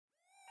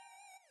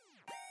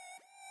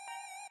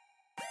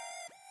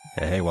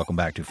Hey, welcome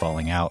back to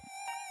Falling Out.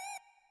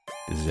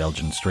 This is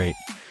Elgin Strait.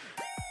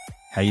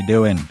 How you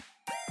doing?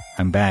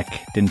 I'm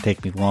back. Didn't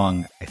take me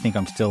long. I think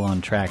I'm still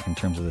on track in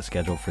terms of the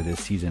schedule for this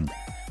season.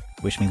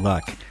 Wish me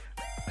luck.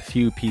 A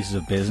few pieces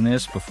of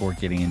business before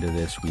getting into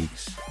this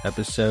week's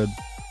episode.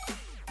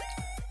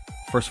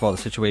 First of all, the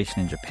situation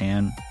in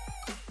Japan.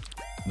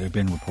 There have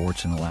been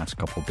reports in the last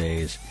couple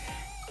days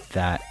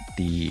that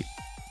the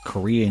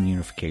Korean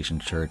Unification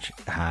Church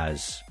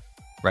has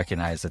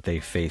recognized that they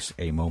face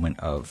a moment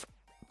of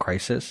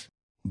crisis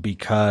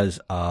because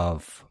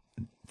of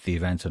the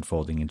events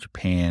unfolding in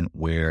Japan,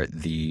 where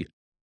the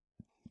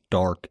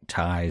dark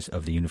ties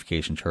of the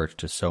Unification Church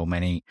to so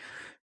many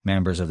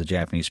members of the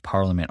Japanese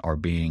parliament are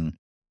being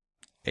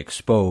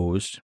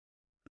exposed.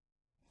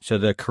 So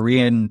the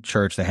Korean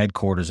church, the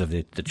headquarters of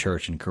the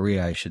church in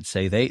Korea, I should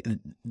say,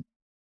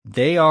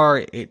 they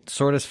are, it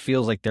sort of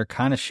feels like they're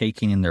kind of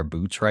shaking in their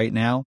boots right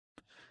now,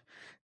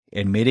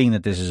 admitting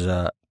that this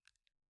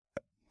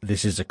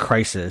is a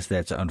crisis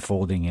that's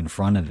unfolding in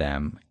front of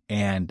them.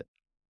 And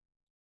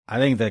I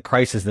think the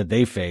crisis that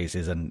they face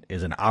is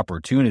an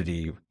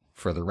opportunity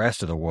for the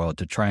rest of the world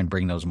to try and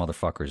bring those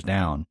motherfuckers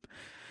down.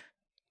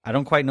 I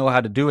don't quite know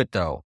how to do it,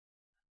 though.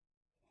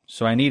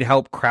 So I need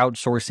help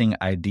crowdsourcing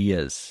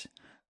ideas.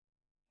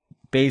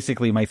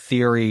 Basically, my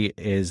theory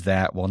is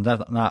that,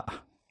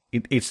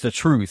 it's the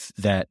truth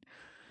that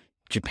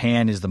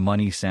Japan is the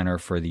money center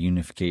for the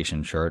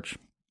Unification Church.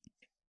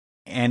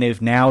 And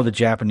if now the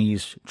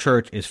Japanese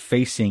church is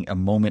facing a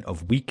moment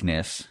of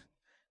weakness,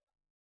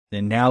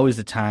 then now is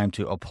the time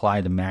to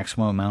apply the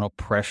maximum amount of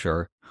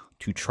pressure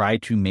to try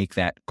to make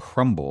that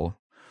crumble,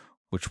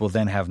 which will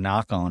then have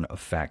knock-on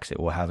effects. It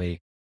will have a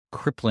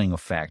crippling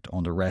effect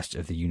on the rest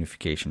of the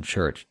Unification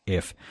Church.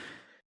 If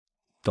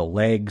the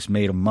legs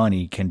made of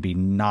money can be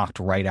knocked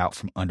right out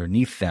from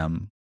underneath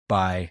them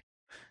by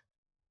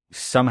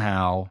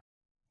somehow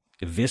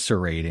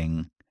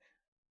eviscerating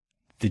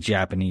the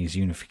Japanese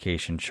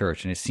Unification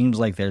Church. And it seems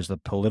like there's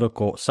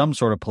some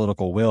sort of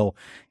political will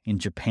in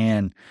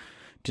Japan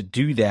to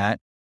do that.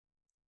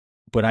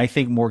 But I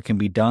think more can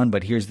be done.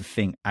 But here's the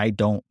thing. I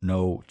don't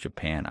know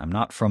Japan. I'm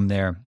not from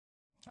there.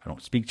 I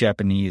don't speak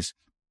Japanese.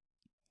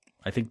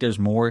 I think there's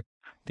more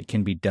that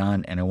can be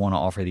done. And I want to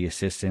offer the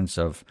assistance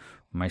of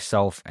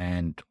myself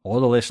and all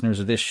the listeners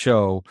of this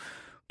show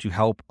to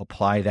help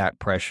apply that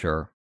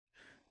pressure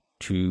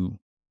to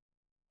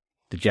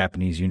the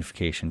Japanese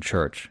Unification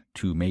Church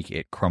to make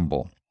it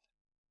crumble.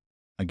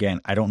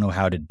 Again, I don't know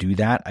how to do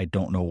that. I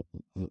don't know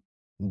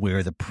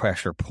where the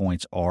pressure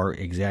points are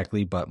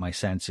exactly, but my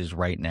sense is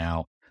right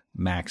now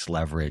max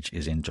leverage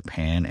is in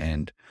Japan,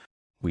 and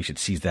we should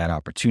seize that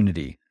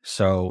opportunity.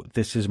 So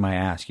this is my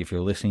ask. If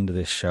you're listening to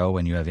this show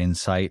and you have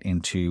insight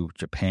into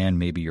Japan,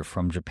 maybe you're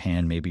from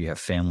Japan, maybe you have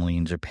family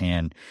in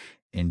Japan,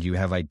 and you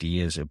have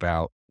ideas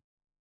about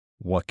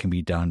what can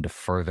be done to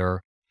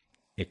further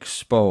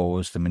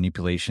expose the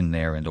manipulation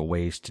there and the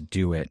ways to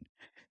do it,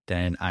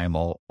 then I'm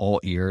all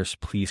ears.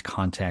 Please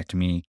contact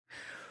me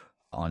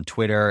on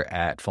Twitter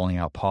at Falling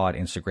Out Pod,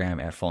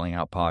 Instagram at Falling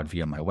Out Pod,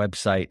 via my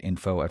website,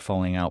 info at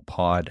Falling Out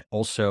Pod.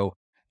 Also,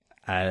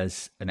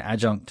 as an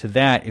adjunct to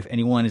that, if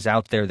anyone is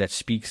out there that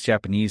speaks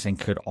Japanese and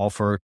could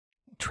offer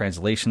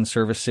translation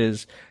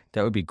services,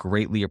 that would be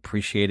greatly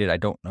appreciated. I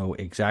don't know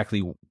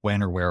exactly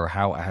when or where or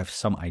how. I have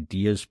some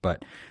ideas,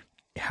 but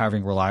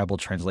having reliable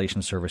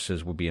translation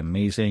services would be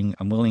amazing.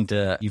 I'm willing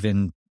to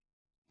even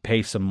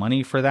pay some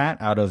money for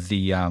that out of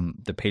the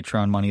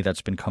Patreon money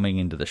that's been coming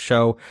into the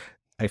show.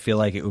 I feel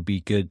like it would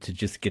be good to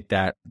just get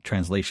that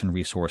translation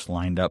resource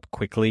lined up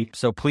quickly.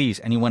 So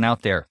please, anyone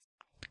out there,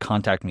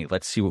 contact me.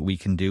 Let's see what we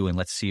can do, and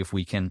let's see if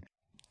we can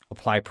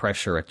apply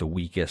pressure at the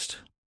weakest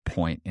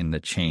point in the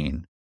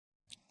chain.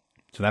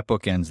 So that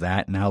bookends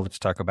that. Now let's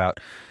talk about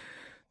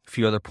a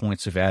few other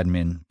points of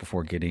admin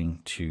before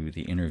getting to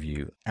the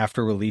interview.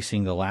 After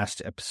releasing the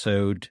last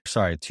episode,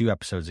 2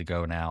 episodes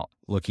ago now,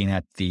 looking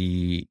at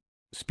the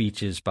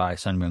speeches by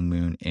Sun Myung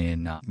Moon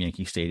in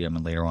Yankee Stadium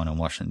and later on in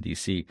Washington,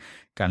 D.C.,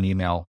 got an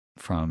email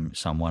from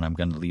someone. I'm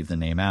going to leave the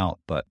name out,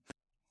 but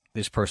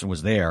this person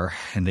was there,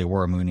 and they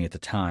were a Moonie at the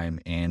time,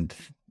 and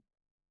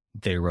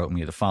they wrote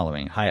me the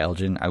following. Hi,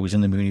 Elgin. I was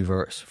in the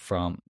Mooniverse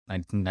from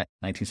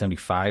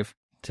 1975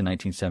 to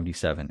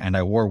 1977, and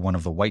I wore one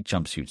of the white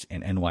jumpsuits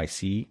in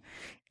NYC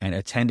and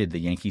attended the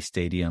Yankee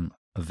Stadium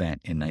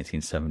event in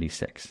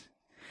 1976.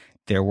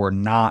 There were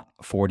not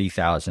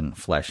 40,000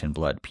 flesh and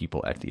blood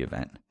people at the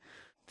event.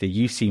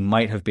 The UC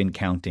might have been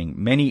counting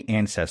many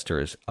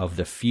ancestors of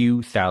the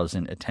few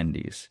thousand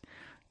attendees.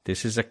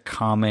 This is a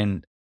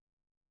common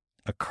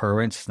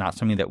occurrence, not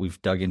something that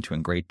we've dug into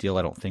in great deal,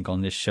 I don't think,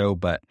 on this show,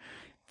 but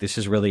this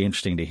is really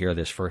interesting to hear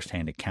this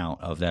firsthand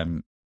account of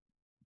them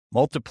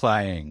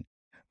multiplying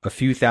a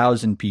few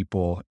thousand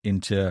people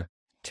into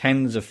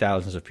tens of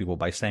thousands of people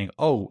by saying,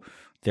 oh,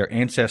 their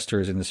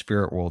ancestors in the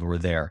spirit world were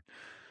there.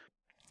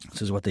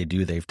 This is what they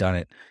do. They've done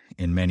it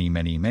in many,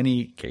 many,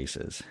 many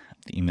cases.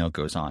 The email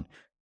goes on.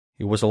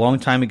 It was a long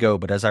time ago,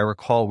 but as I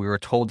recall, we were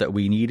told that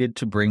we needed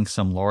to bring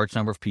some large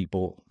number of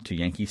people to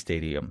Yankee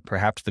Stadium.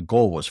 Perhaps the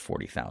goal was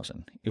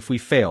 40,000. If we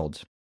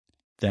failed,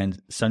 then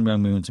Sun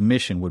Myung Moon's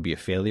mission would be a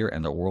failure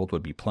and the world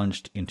would be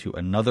plunged into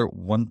another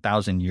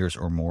 1,000 years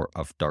or more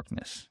of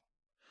darkness.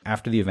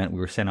 After the event, we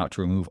were sent out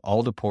to remove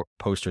all the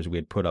posters we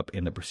had put up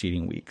in the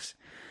preceding weeks.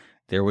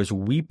 There was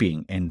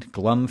weeping and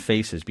glum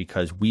faces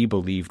because we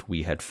believed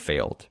we had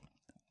failed.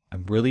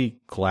 I'm really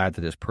glad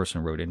that this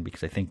person wrote in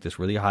because I think this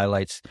really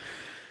highlights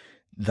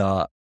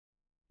the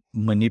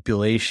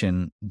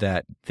manipulation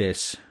that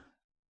this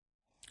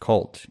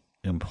cult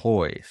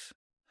employs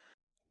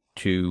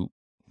to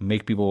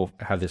make people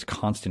have this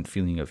constant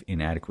feeling of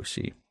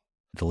inadequacy.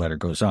 The letter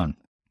goes on.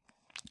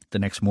 The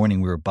next morning,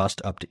 we were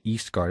bussed up to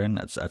East Garden.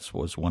 That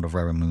was one of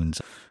Reverend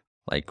Moon's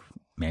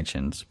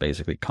mansions,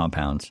 basically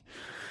compounds.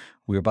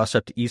 We were bussed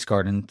up to East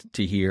Garden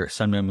to hear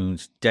Sun Myung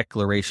Moon's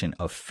declaration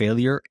of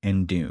failure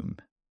and doom.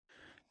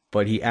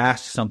 But he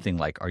asked something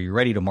like, "Are you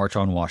ready to march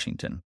on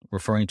Washington?"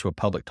 referring to a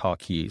public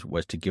talk he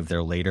was to give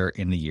there later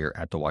in the year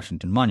at the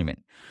Washington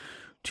Monument,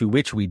 to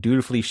which we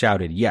dutifully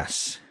shouted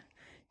yes.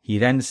 He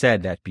then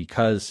said that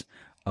because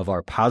of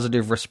our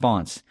positive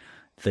response,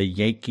 the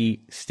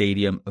Yankee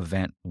Stadium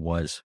event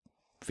was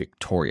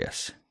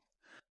victorious.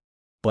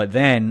 But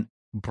then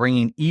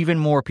bringing even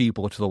more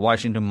people to the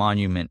Washington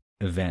Monument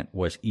event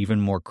was even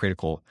more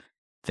critical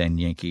than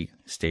Yankee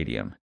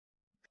Stadium.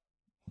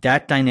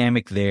 That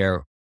dynamic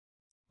there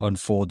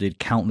unfolded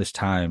countless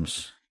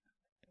times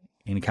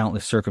in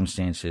countless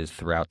circumstances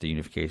throughout the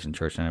Unification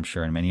Church, and I'm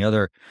sure in many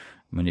other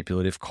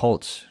manipulative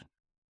cults.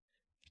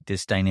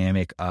 This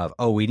dynamic of,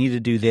 oh, we need to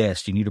do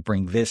this. You need to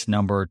bring this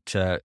number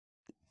to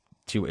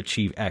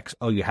achieve X.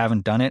 Oh, you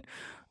haven't done it?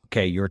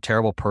 Okay, you're a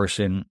terrible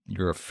person.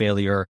 You're a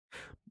failure.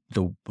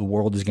 The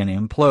world is going to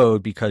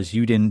implode because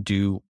you didn't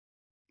do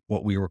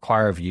what we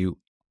require of you.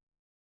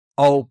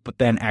 Oh, but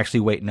then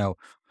actually, wait, no.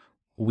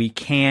 We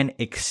can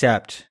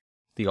accept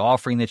the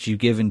offering that you've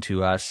given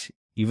to us,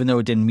 even though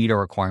it didn't meet our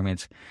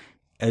requirements,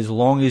 as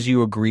long as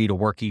you agree to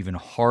work even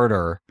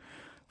harder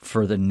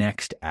for the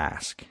next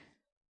ask.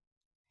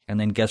 And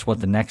then guess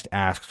what? The next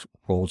ask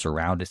rolls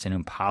around. It's an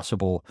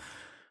impossible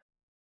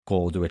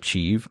goal to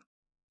achieve.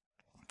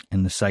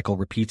 And the cycle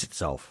repeats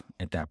itself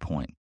at that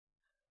point.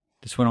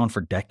 This went on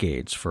for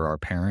decades for our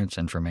parents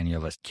and for many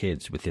of us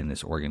kids within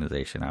this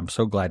organization. I'm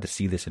so glad to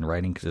see this in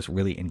writing because this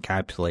really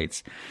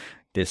encapsulates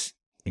this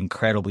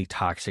incredibly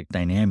toxic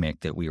dynamic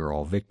that we are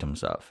all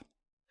victims of.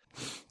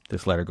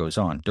 This letter goes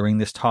on. During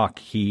this talk,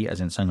 he, as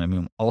in Sun Myung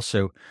Moon,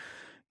 also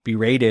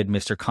berated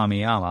Mr.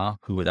 Kamiyama,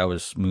 that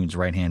was Moon's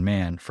right-hand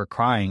man, for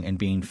crying and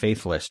being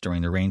faithless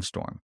during the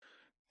rainstorm.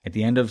 At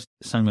the end of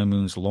Sun Myung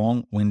Moon's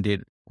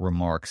long-winded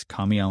remarks,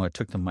 Kamiyama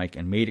took the mic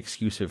and made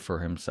excuses for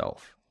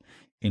himself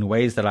in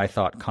ways that I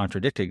thought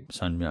contradicted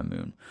Sun Myung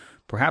Moon.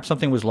 Perhaps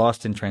something was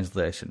lost in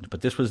translation,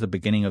 but this was the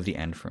beginning of the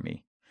end for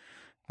me.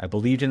 I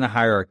believed in the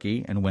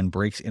hierarchy, and when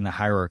breaks in the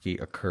hierarchy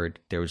occurred,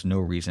 there was no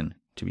reason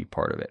to be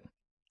part of it.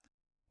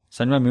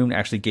 Sun Myung Moon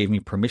actually gave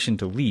me permission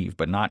to leave,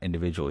 but not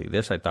individually.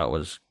 This I thought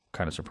was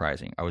kind of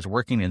surprising. I was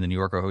working in the New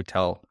Yorker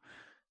hotel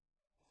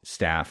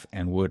staff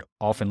and would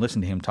often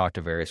listen to him talk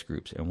to various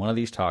groups. In one of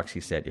these talks,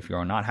 he said, "If you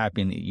are not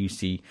happy in the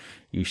UC,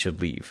 you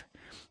should leave."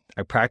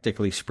 I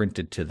practically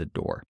sprinted to the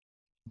door.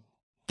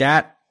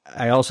 That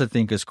I also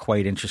think is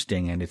quite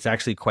interesting, and it's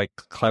actually quite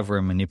clever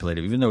and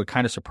manipulative. Even though it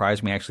kind of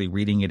surprised me actually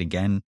reading it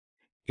again,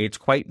 it's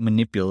quite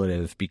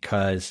manipulative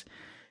because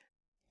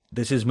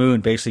this is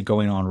Moon basically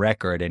going on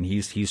record, and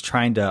he's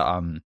trying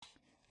to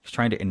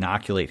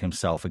inoculate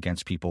himself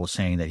against people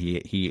saying that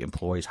he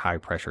employs high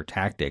pressure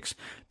tactics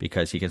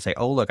because he can say,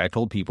 "Oh, look, I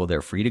told people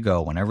they're free to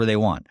go whenever they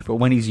want." But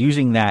when he's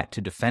using that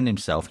to defend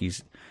himself,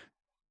 he's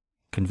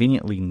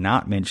conveniently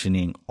not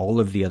mentioning all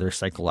of the other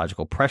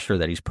psychological pressure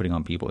that he's putting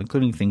on people,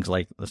 including things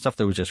like the stuff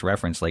that was just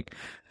referenced, like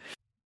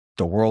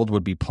the world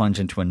would be plunged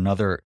into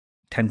another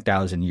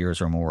 10,000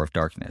 years or more of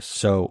darkness.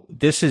 So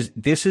this is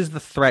the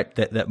threat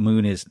that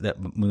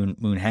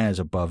Moon has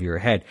above your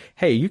head.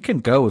 Hey, you can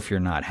go if you're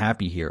not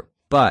happy here,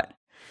 but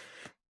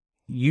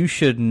you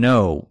should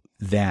know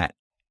that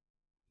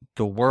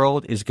the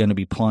world is going to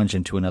be plunged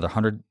into another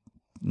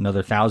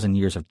 1,000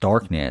 years of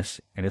darkness,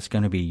 and it's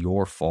going to be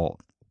your fault.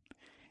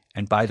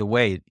 And by the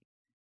way,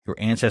 your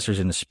ancestors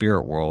in the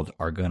spirit world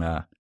are going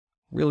to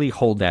really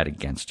hold that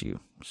against you.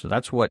 So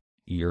that's what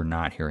you're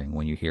not hearing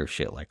when you hear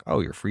shit like,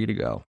 "Oh, you're free to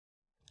go."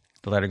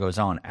 The letter goes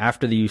on.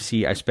 After the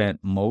UC, I spent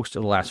most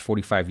of the last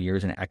 45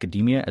 years in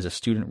academia as a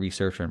student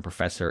researcher and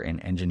professor in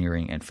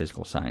engineering and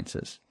physical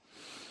sciences.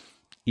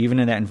 Even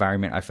in that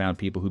environment, I found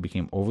people who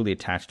became overly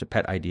attached to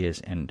pet ideas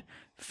and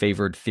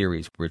favored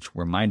theories, which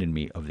reminded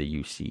me of the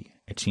UC.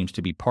 It seems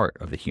to be part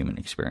of the human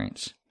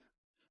experience.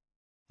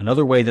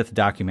 Another way that the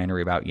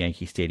documentary about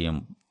Yankee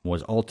Stadium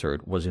was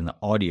altered was in the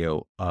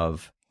audio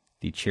of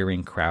the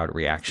cheering crowd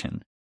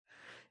reaction.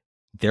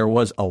 There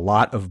was a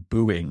lot of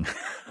booing.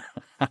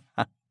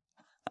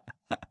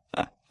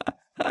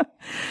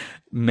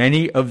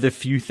 Many of the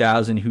few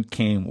thousand who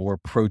came were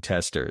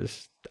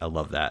protesters. I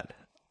love that.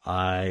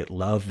 I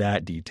love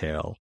that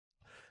detail.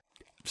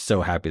 I'm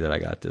so happy that I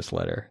got this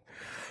letter.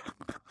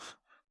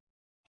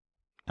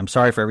 I'm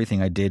sorry for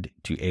everything I did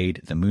to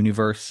aid the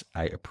Mooniverse.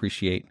 I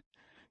appreciate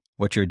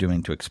what you're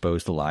doing to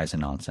expose the lies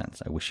and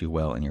nonsense. I wish you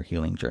well in your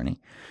healing journey.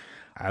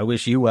 I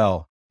wish you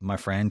well, my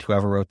friend,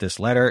 whoever wrote this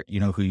letter. You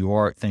know who you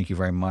are. Thank you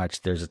very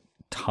much. There's a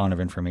ton of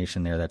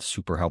information there that's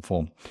super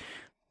helpful.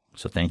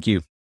 So thank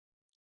you.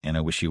 And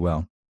I wish you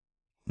well.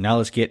 Now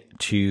let's get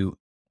to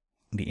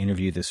the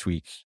interview this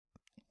week.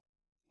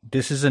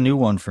 This is a new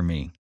one for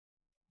me.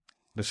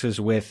 This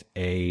is with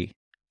a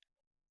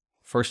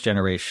first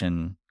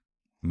generation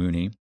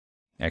Moonie,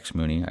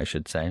 ex-Moonie, I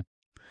should say.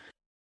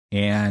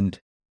 And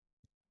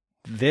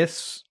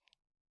this,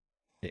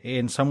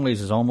 in some ways,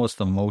 is almost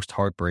the most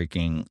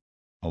heartbreaking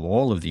of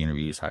all of the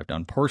interviews I've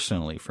done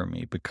personally for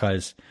me,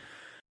 because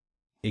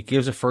it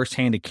gives a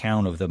firsthand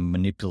account of the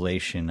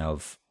manipulation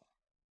of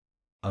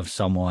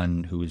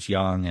someone who was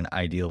young and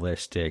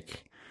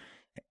idealistic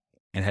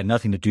and had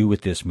nothing to do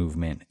with this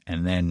movement,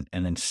 and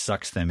then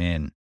sucks them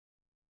in.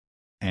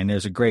 And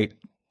there's a great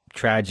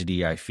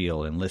tragedy, I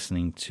feel, in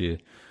listening to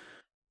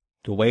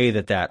the way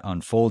that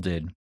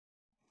unfolded.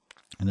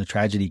 And the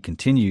tragedy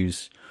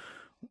continues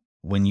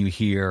when you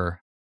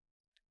hear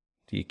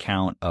the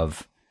account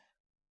of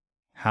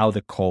how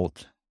the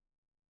cult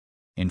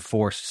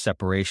enforced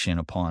separation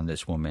upon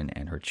this woman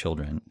and her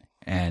children.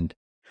 And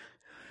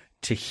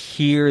to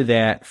hear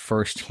that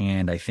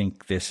firsthand, I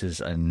think this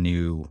is a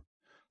new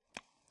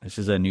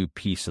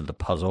piece of the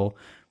puzzle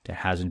that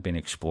hasn't been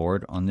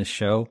explored on this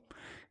show.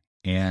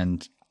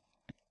 And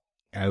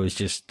I was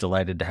just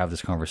delighted to have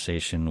this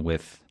conversation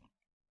with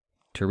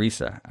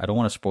Teresa. I don't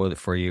want to spoil it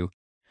for you.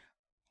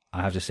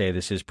 I have to say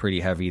this is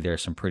pretty heavy.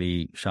 There's some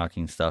pretty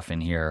shocking stuff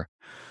in here.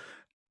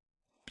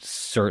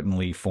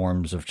 Certainly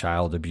forms of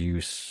child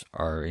abuse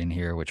are in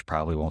here, which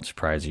probably won't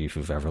surprise you if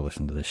you've ever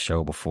listened to this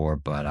show before.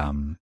 But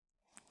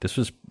this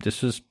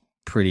was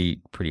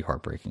pretty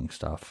heartbreaking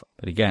stuff.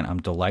 But again,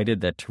 I'm delighted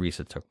that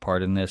Teresa took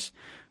part in this.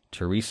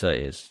 Teresa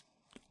is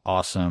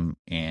awesome,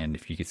 and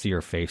if you could see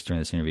her face during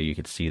this interview, you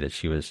could see that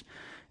she was,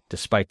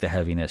 despite the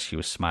heaviness, she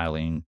was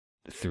smiling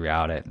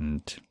throughout it,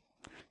 and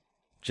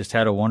just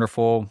had a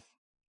wonderful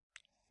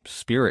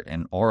spirit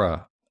and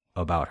aura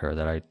about her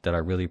that I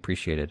really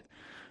appreciated.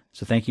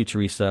 So thank you,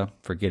 Teresa,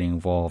 for getting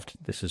involved.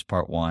 This is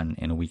part 1.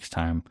 In a week's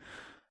time,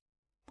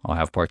 I'll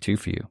have part 2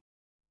 for you.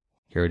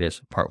 Here it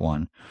is, part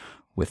 1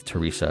 with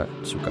Teresa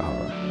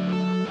Tsukahara.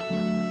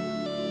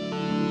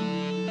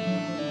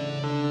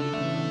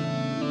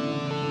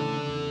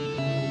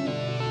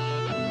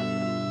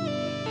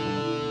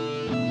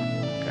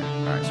 Okay,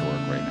 all right, so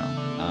we're right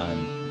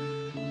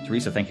now.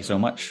 Teresa, thank you so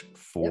much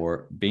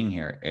for being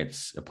here.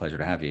 It's a pleasure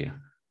to have you.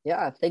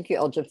 Yeah, thank you,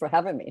 Elgin, for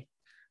having me.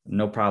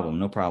 No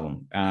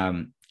problem.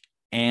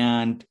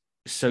 And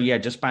so, yeah,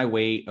 just by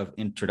way of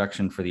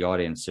introduction for the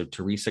audience, so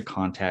Teresa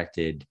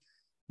contacted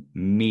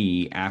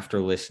me after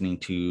listening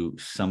to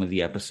some of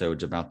the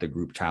episodes about the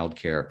group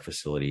childcare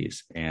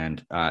facilities.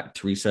 And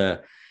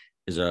Teresa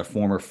is a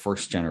former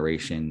first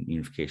generation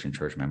Unification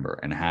Church member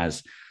and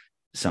has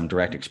some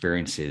direct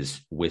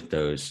experiences with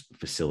those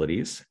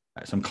facilities,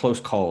 some close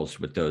calls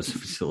with those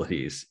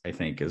facilities, I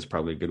think is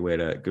probably a good way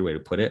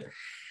to put it.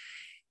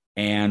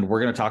 And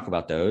we're going to talk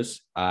about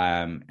those.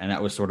 And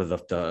that was sort of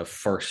the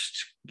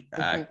first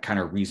kind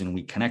of reason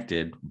we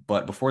connected.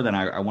 But before then,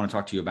 I want to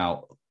talk to you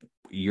about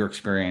your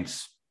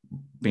experience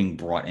being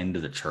brought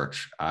into the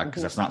church,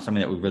 because that's not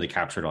something that we've really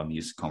captured on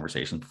these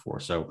conversations before.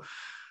 So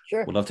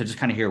sure, we'd love to just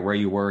kind of hear where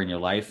you were in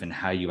your life and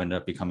how you ended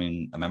up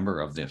becoming a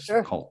member of this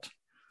cult.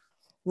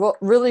 Well,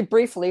 really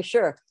briefly,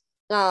 sure.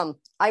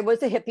 I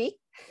was a hippie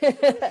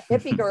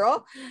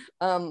girl.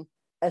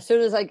 As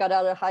soon as I got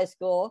out of high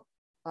school,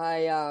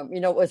 I,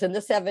 it was in the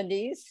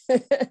 70s.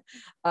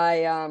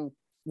 I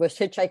was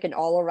hitchhiking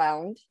all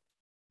around.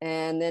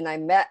 And then I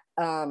met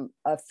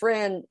a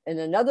friend in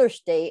another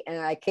state, and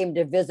I came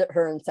to visit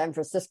her in San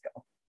Francisco.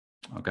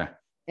 Okay.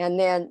 And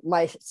then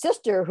my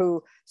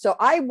sister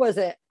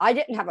I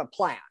didn't have a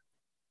plan,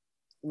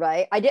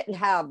 right? I didn't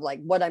have like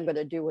what I'm going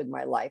to do with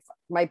my life.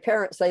 My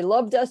parents, they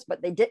loved us,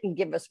 but they didn't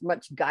give us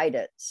much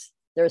guidance.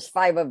 There's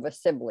 5 of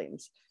us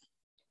siblings.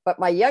 But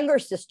my younger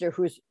sister,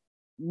 who's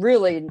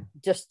really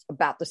just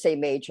about the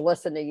same age,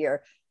 less than a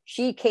year,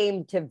 she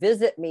came to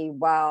visit me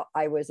while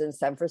I was in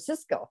San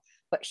Francisco.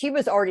 But she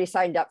was already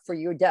signed up for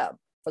UW,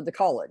 for the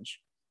college.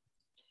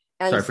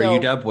 And sorry, for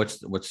UW?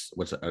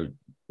 What's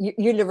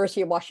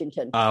University of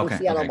Washington. Okay.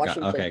 In Seattle, Okay,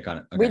 Washington. Got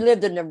it. Okay. We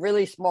lived in a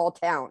really small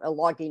town, a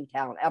logging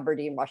town,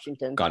 Aberdeen,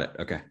 Washington. Got it.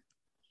 Okay.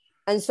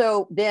 And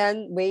so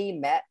then we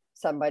met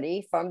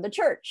somebody from the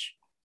church,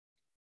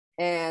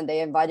 and they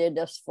invited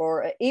us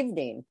for an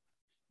evening.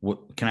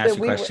 Can I ask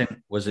you a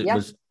question? Was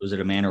it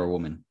a man or a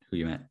woman who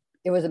you met?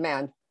 It was a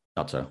man.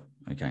 Thought so.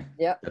 Okay.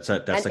 Yeah. That's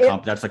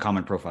the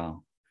common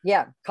profile.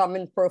 Yeah,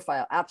 common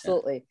profile,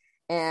 absolutely.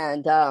 Yeah.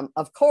 And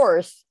of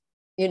course,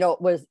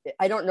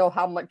 I don't know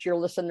how much your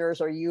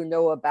listeners or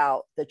know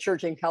about the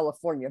church in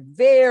California.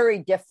 Very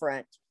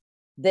different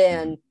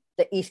than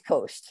the East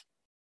Coast.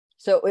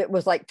 So it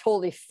was like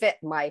totally fit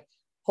my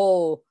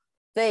whole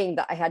thing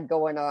that I had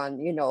going on.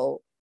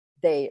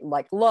 They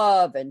like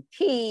love and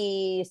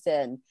peace.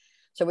 And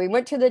so we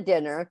went to the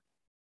dinner,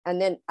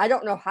 and then I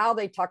don't know how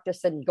they talked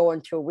us into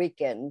going to a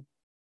weekend.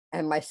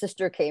 and my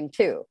sister came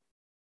too.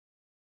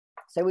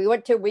 So we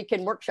went to a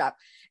weekend workshop,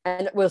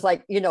 and it was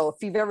like, if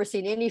you've ever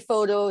seen any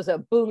photos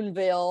of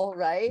Boonville,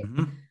 right?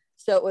 Mm-hmm.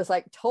 So it was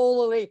like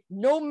totally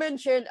no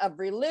mention of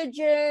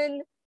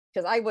religion,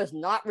 because I was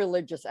not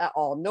religious at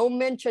all. No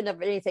mention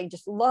of anything,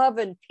 just love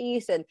and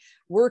peace. And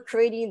we're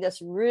creating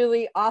this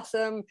really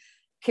awesome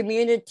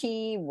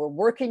community. We're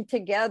working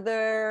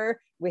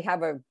together. We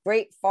have a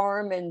great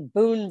farm in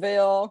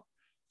Boonville.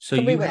 So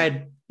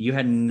you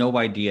had no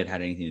idea it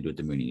had anything to do with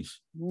the Moonies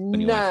when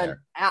you went None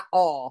there at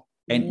all.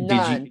 And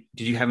None.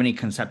 did you have any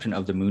conception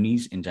of the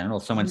Moonies in general?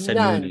 If someone said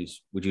None. Moonies,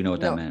 would you know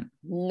what that meant?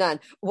 None.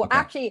 Well, Okay.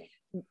 actually,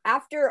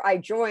 after I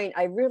joined,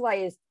 I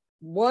realized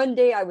one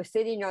day I was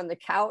sitting on the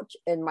couch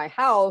in my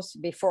house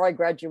before I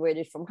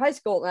graduated from high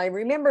school, and I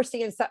remember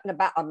seeing something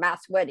about a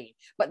mass wedding,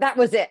 but that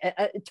was it.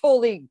 It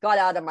totally got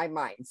out of my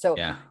mind. So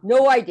Yeah.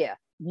 no idea,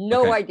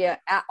 no Okay. idea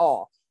at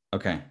all.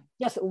 Okay.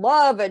 Just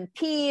love and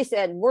peace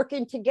and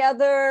working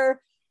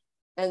together.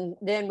 And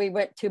then we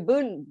went to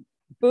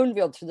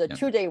Boonville to the Yep.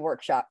 2-day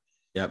workshop.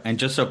 Yep. And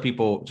just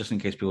in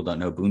case people don't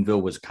know,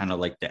 Boonville was kind of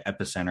like the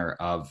epicenter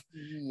of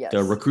Yes.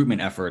 the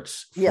recruitment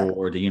efforts Yeah.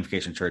 for the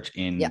Unification Church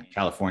in Yeah.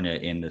 California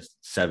in the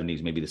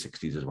 70s, maybe the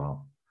 60s as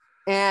well.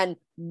 And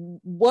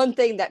one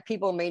thing that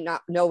people may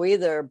not know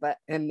either,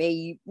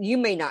 you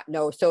may not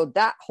know. So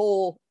that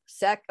whole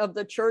sect of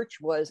the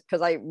church was,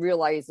 because I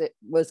realized it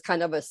was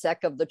kind of a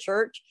sect of the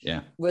church,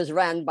 Yeah. was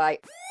ran by,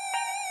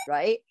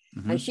 right?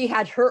 Mhm. And she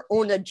had her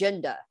own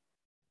agenda,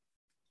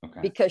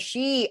 Okay. because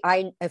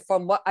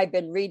from what I've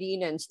been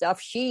reading and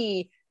stuff,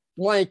 she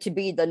wanted to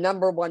be the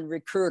number one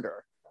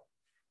recruiter.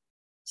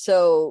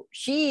 So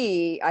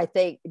she, I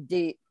think,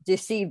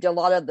 deceived a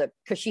lot of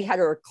because she had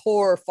her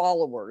core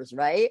followers,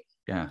 right?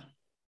 Yeah.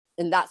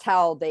 And that's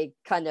how they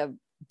kind of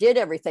did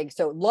everything.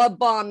 So love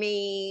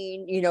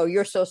bombing,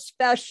 you're so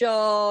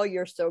special,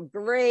 you're so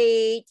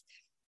great.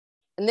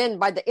 And then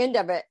by the end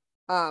of it,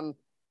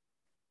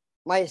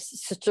 my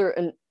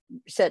sister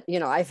said,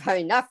 I've had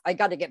enough. I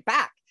got to get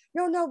back.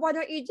 No, why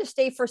don't you just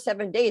stay for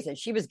 7 days? And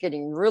she was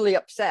getting really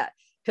upset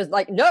because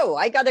no,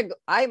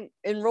 I'm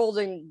enrolled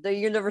in the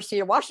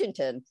University of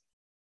Washington.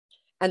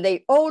 And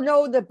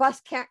no, the bus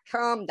can't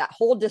come. That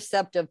whole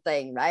deceptive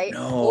thing, right?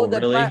 No,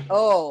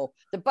 really?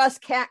 The bus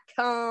can't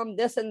come,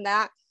 this and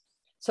that.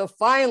 So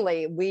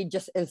finally, we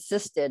just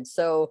insisted.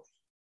 So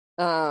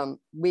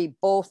we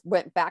both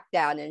went back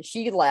down, and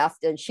she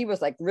left, and she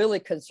was like really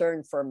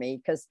concerned for me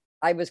because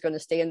I was going to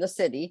stay in the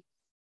city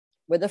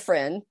with a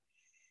friend.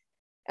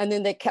 And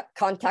then they kept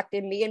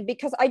contacting me, and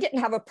because I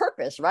didn't have a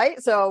purpose,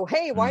 right? So,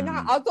 hey, why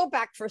not? I'll go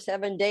back for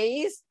 7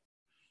 days.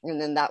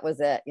 And then that was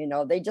it.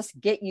 They just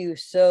get you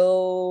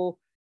so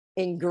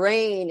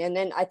ingrained. And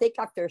then I think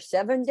after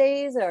 7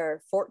 days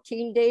or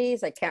 14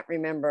 days, I can't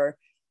remember,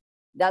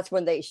 that's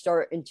when they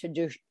start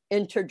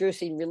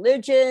introducing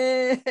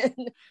religion,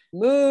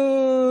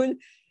 moon.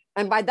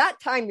 And by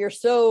that time, you're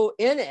so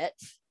in it.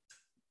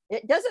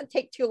 It doesn't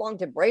take too long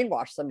to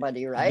brainwash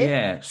somebody, right?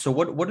 Yeah. So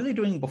what are they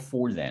doing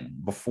before then?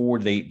 Before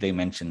they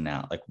mention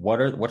that? Like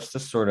what's the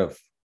sort of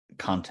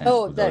content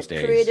of those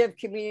days? Creative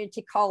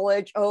Community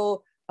College.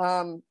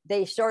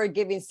 They started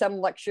giving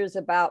some lectures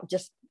about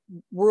just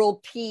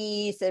world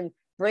peace and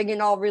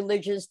bringing all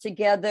religions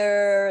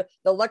together.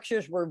 The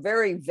lectures were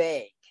very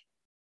vague.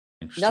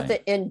 Nothing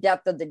in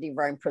depth of the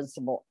divine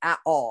principle at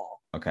all.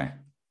 Okay.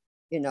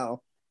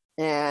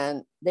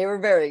 And they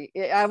were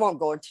I won't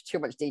go into too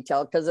much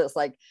detail because it's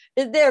like,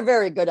 they're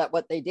very good at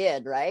what they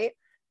did, right?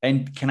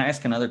 And can I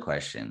ask another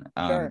question?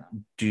 Sure.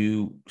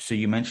 So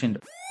you mentioned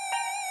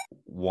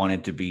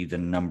wanted to be the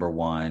number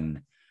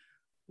one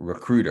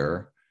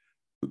recruiter.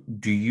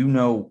 Do you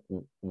know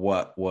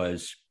what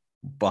was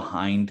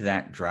behind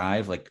that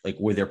drive? Like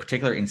were there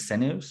particular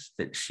incentives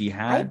that she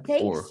had? I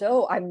think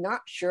so. I'm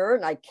not sure,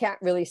 and I can't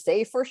really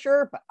say for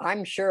sure, but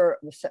I'm sure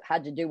it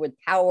had to do with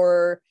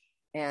power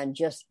and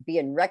just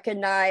being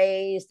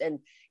recognized. And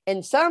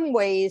in some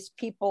ways,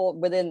 people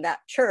within that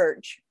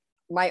church,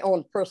 my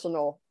own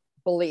personal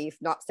belief,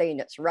 not saying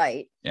it's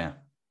right, yeah,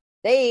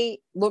 they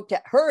looked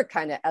at her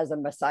kind of as a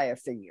Messiah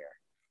figure.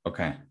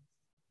 Okay.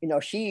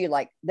 She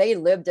they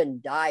lived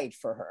and died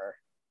for her,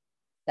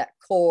 that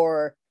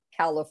core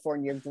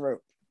California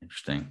group.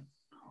 Interesting.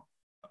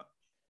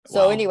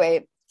 So Wow.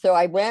 anyway, so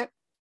I went.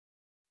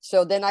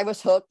 So then I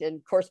was hooked. And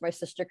of course, my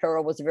sister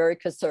Carol was very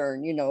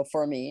concerned,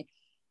 for me.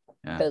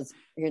 Because,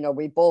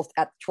 we both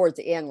towards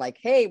the end, like,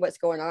 hey, what's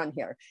going on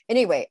here?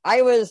 Anyway,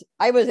 I was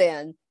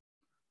in,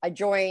 I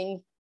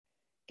joined,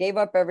 gave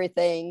up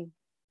everything.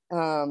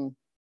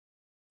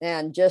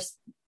 And just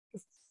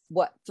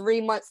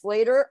 3 months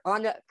later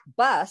on a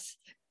bus,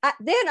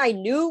 then I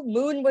knew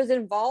Moon was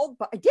involved,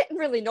 but I didn't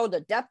really know the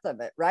depth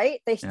of it,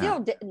 right? They still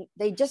didn't,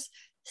 they just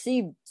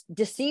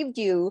deceived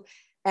you.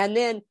 And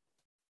then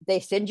they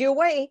send you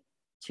away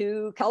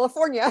to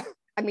California,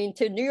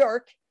 to New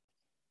York.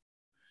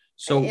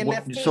 So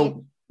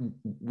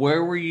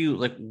where were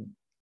you,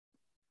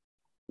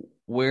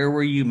 where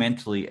were you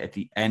mentally at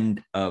the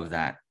end of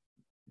that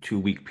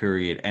 2-week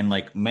period, and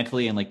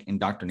mentally and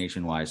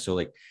indoctrination wise? So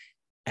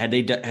had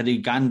they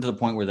gotten to the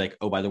point where like,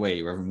 oh, by the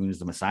way, Reverend Moon is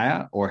the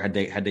Messiah, or had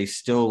they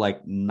still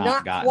like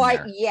not gotten quite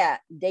there?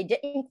 yet. They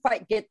didn't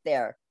quite get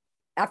there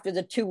after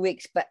the 2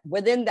 weeks, but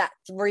within that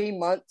 3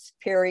 months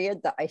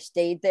period that I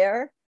stayed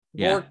there,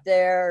 Yeah.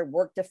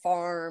 worked a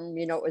farm,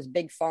 you know, it was a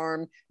big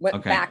farm, went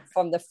Okay. back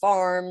from the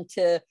farm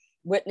to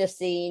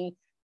witnessing.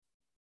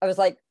 I was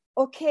like,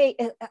 okay,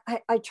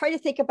 I try to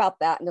think about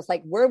that. And it's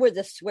like, where would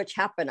the switch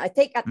happen? I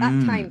think at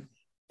that time,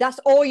 that's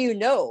all you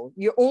know.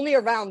 You're only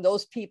around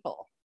those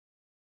people.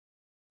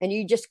 And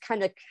you just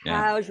kind of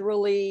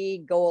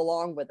casually go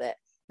along with it.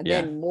 And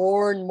then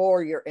more and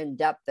more you're in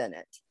depth in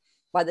it.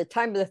 By the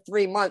time of the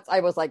 3 months,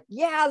 I was like,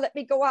 yeah, let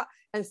me go out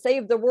and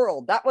save the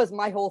world. That was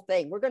my whole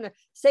thing. We're going to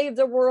save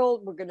the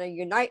world. We're going to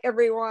unite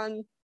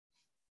everyone.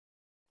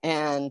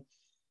 And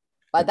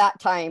by that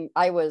time,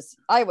 I was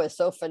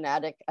so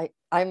fanatic.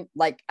 I'm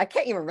like, I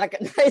can't even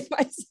recognize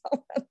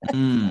myself.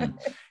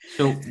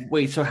 So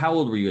wait, so how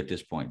old were you at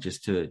this point?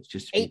 Just to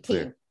be 18,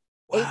 clear.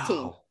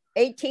 Wow.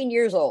 18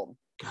 years old.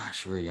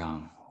 Gosh, we're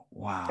young.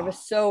 Wow. I was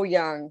so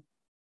young,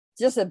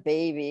 just a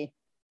baby.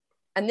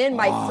 And then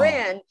my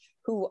friend,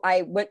 who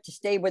I went to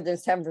stay with in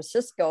San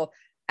Francisco,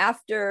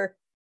 after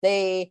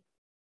they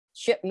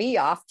shipped me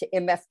off to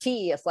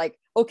MFT, it's like,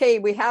 okay,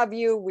 we have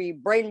you, we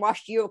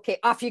brainwashed you, okay,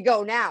 off you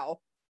go now.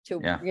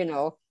 You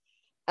know,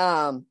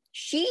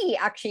 she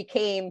actually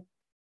came,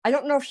 I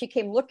don't know if she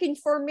came looking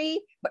for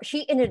me, but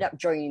she ended up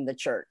joining the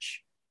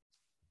church.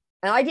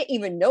 And I didn't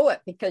even know it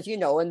because, you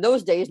know, in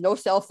those days, no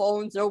cell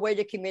phones, no way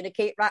to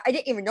communicate. Right? I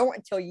didn't even know it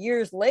until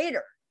years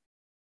later.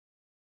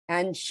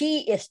 And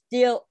she is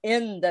still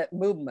in the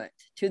movement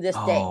to this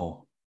day.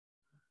 Oh,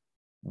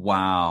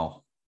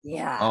 wow.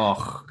 Yeah.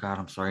 Oh, God,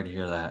 I'm sorry to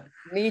hear that.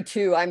 Me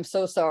too. I'm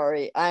so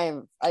sorry.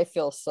 I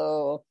feel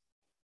so,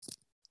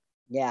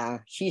 yeah,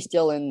 she's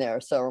still in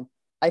there. So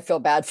I feel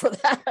bad for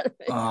that.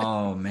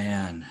 Oh,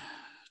 man.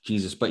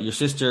 Jesus. But your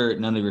sister,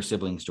 none of your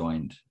siblings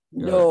joined.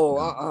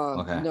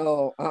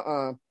 No.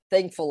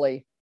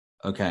 Thankfully.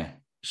 Okay.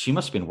 She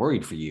must have been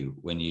worried for you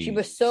when you... She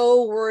was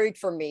so worried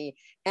for me.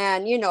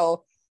 And, you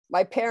know,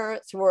 my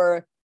parents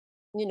were,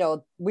 you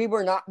know, we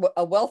were not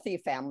a wealthy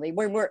family.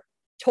 We weren't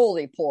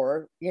totally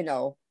poor, you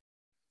know,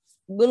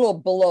 little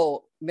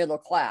below middle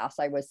class,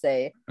 I would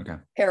say. Okay.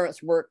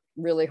 Parents worked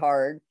really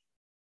hard.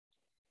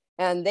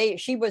 And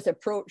she was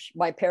approached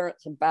by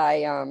parents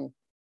by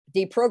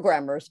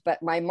deprogrammers,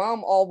 but my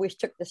mom always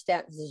took the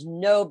stance as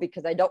no,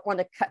 because I don't want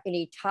to cut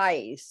any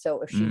ties.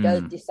 So if she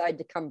does decide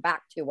to come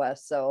back to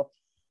us, so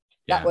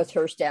that was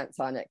her stance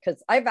on it.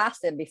 Because I've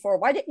asked them before,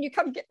 why didn't you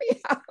come get me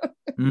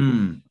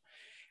out?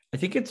 I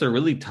think it's a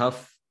really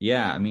tough.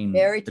 Yeah, I mean,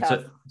 very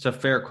tough. It's a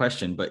fair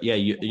question, but yeah,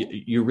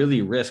 you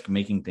really risk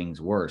making things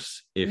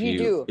worse if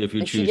you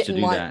choose to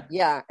do that.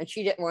 Yeah, and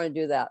she didn't want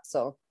to do that,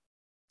 so.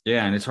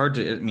 Yeah, and it's hard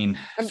to. I mean,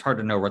 it's hard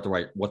to know what the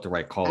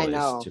right call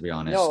is, to be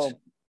honest. No.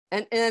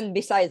 And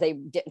besides, they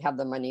didn't have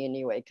the money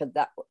anyway, because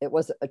it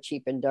was a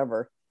cheap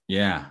endeavor.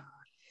 Yeah.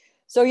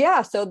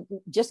 So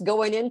just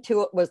going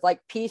into it was like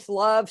peace,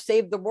 love,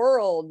 save the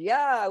world.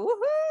 Yeah,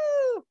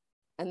 woohoo!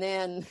 And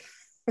then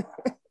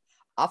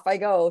off I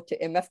go to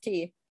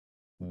MFT.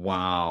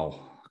 Wow,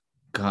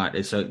 God,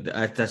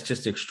 that's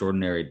just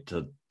extraordinary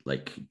to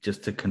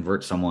just to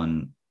convert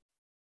someone,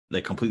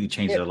 like completely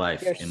change their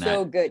life. They're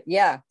so good.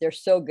 Yeah, they're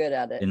so good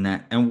at it. In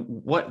that, and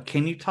what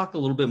can you talk a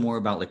little bit more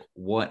about, like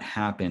what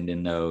happened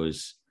in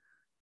those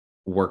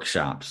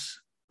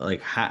workshops?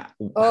 Like how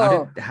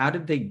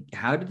did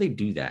they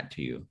do that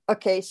to you?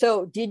 Okay,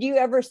 so did you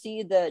ever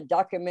see the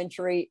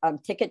documentary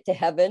Ticket to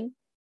Heaven?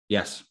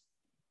 Yes.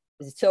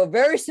 So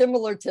very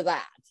similar to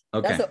that.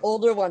 Okay. That's an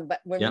older one,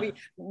 but when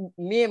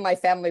me and my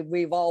family,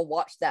 we've all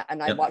watched that,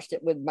 and I watched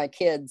it with my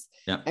kids,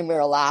 and we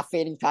were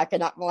laughing and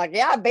cracking up. I'm like,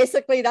 yeah,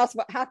 basically that's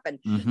what happened.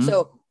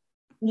 So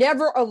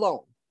never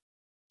alone,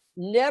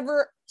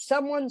 never,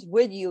 someone's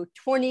with you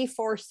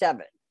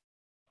 24/7,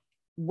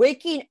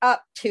 waking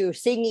up to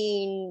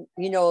singing,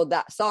 you know,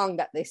 that song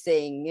that they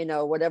sing, you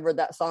know, whatever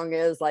that song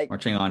is, like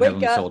Marching on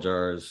Heavenly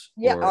Soldiers.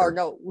 Yeah, or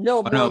no,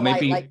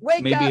 maybe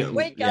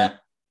wake up.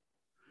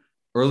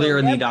 Earlier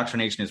in the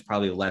indoctrination is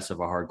probably less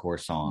of a hardcore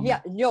song. Yeah,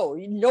 no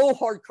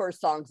hardcore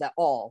songs at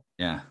all.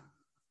 Yeah.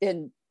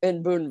 In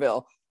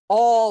Boonville.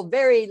 All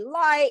very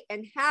light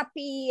and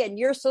happy, and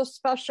you're so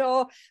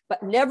special,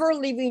 but never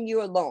leaving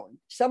you alone.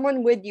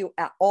 Someone with you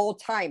at all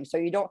times. So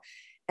you don't,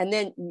 and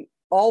then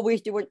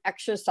always doing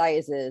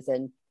exercises,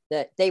 and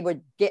that they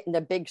would get in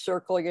a big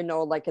circle, you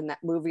know, like in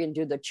that movie, and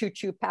do the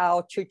choo-choo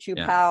pow.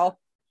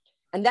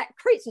 And that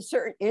creates a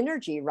certain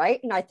energy, right?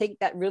 And I think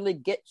that really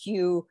gets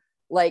you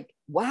like,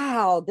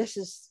 wow, this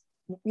is,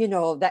 you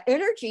know, that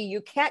energy, you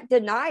can't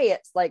deny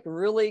it's like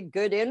really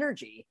good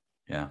energy.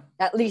 Yeah.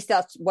 At least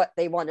that's what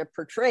they want to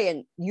portray.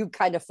 And you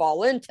kind of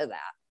fall into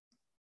that,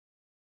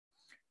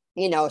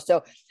 you know,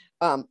 so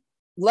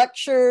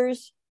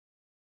lectures,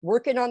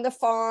 working on the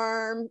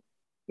farm,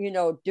 you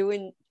know,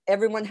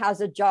 everyone has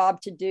a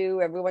job to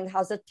do. Everyone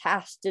has a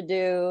task to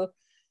do.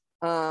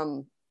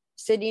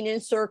 Sitting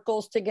in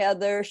circles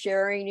together,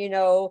 sharing, you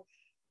know,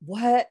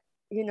 what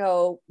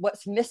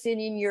what's missing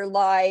in your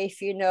life,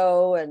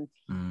 and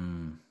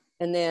Mm.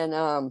 and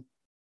then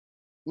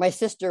my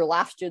sister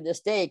laughs to this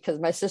day because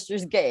my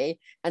sister's gay,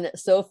 and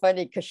it's so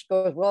funny because she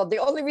goes, well, the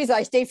only reason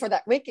I stayed for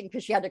that weekend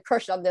because she had a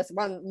crush on this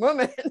one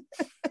woman.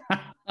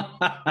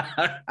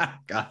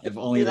 God, if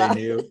only they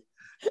knew.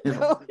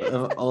 If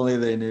only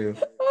they knew.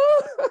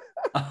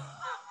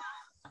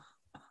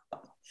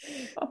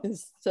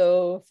 It's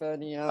so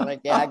funny. I'm like,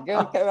 yeah,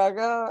 go, Carol,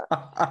 go.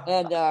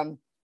 And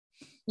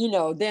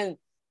then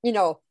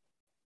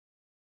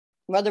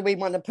whether we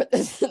want to put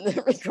this in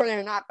the recording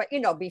or not, but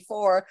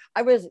before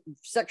I was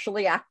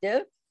sexually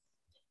active,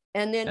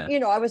 and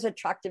then I was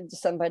attractive to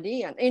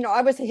somebody, and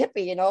I was a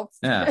hippie,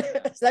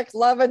 sex,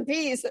 love, and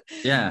peace.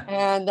 Yeah.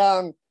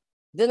 And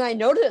then I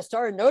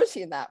started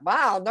noticing that,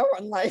 wow, no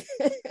one like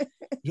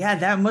yeah,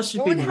 that must have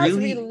no been one has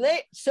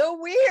really so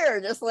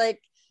weird. It's like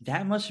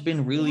that must have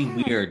been really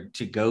weird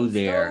to go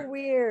there. So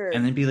weird.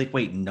 And then be like,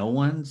 wait, no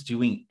one's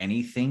doing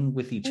anything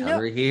with each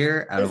other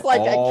here out of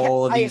like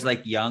all of these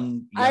like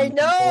young I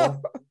know.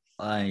 People?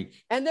 Like,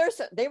 and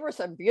they were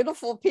some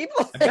beautiful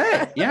people. I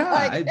bet. Yeah,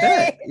 like, I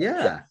bet.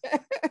 Yeah.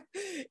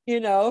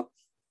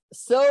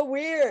 So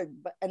weird.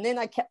 But and then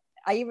I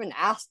even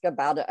asked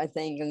about it, I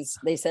think, and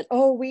they said,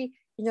 oh, we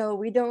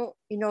don't,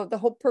 the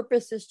whole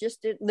purpose is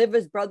just to live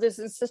as brothers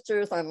and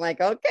sisters. I'm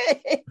like,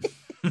 okay,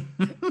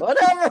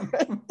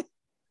 whatever.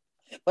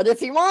 But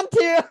if you want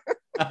to.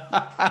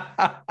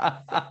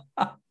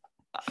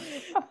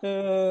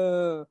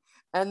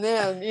 And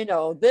then,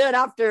 then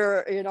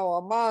after,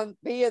 a month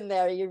being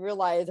there, you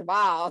realize,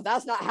 wow,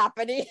 that's not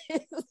happening.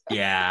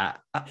 Yeah.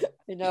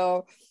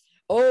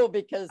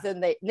 Because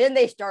then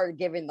they started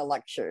giving the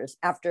lectures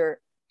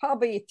after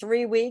probably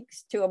 3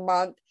 weeks to a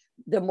month,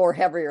 the more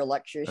heavier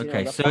lectures,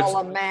 okay, the so fall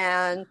of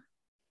man.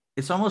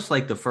 It's almost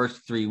like the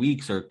first 3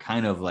 weeks are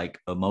kind of like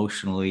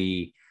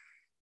emotionally,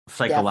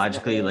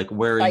 psychologically, Definitely. like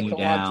wearing you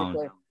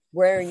down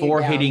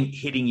before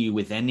hitting you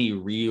with any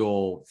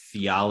real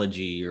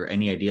theology or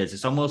any ideas.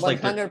 It's almost 100%.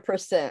 like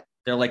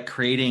they're like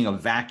creating a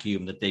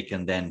vacuum that they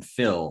can then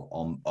fill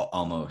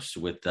almost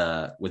with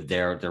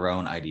their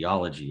own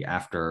ideology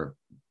after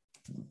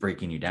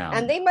breaking you down.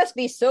 And they must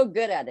be so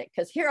good at it,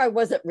 because here I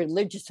wasn't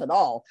religious at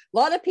all. A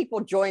lot of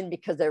people join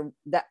because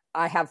that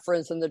I have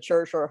friends in the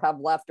church or have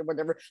left or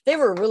whatever. They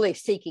were really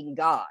seeking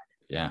God.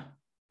 Yeah.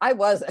 I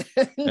wasn't.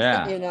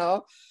 Yeah.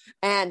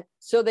 And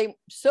so they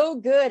so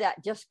good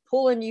at just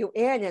pulling you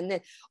in, and then,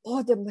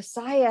 oh, the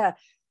Messiah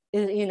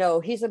is,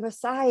 he's a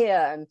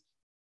Messiah. And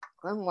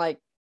I'm like,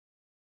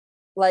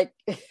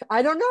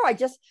 I don't know. I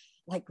just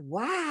like,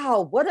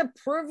 wow, what a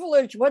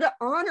privilege, what an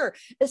honor.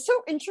 It's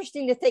so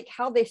interesting to think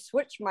how they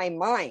switched my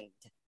mind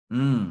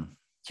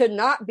to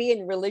not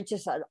being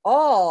religious at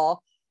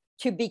all,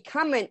 to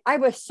becoming, I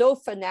was so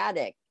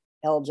fanatic,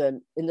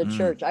 Elgin, in the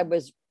church. I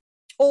was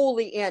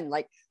totally in,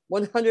 like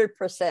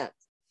 100%,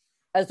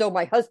 as though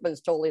my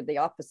husband's totally the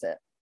opposite.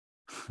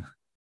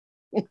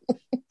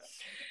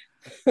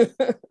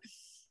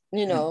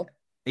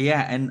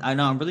 Yeah, and I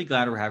know I'm really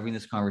glad we're having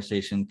this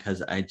conversation,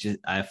 because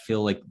I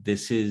feel like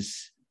this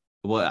is,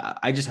 well,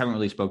 I just haven't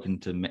really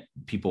spoken to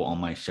people on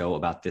my show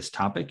about this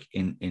topic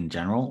in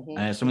general,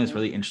 and it's something that's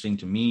really interesting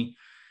to me.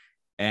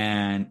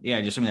 And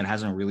yeah, just something that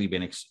hasn't really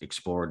been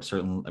explored.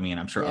 Certainly, I mean,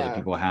 I'm sure other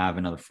people have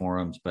in other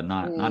forums, but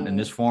not in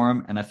this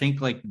forum. And I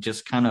think like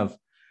just kind of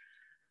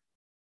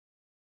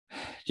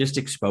just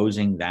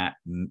exposing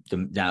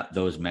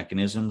those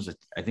mechanisms,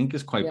 I think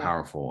is quite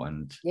powerful.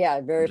 And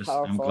very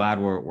powerful. I'm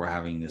glad we're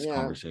having this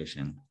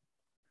conversation.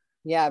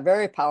 Yeah,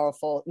 very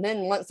powerful. And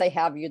then once they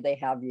have you,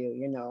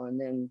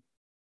 and then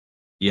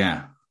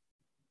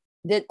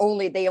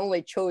they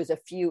only chose a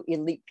few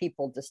elite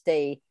people to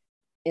stay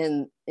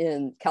in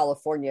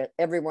California.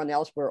 Everyone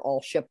else were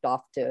all shipped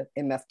off to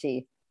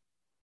MFT.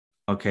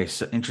 Okay,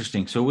 so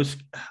interesting. So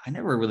I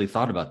never really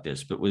thought about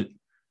this, but was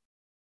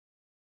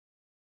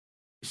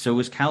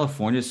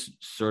California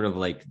sort of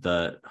like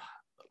the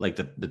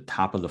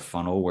top of the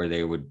funnel where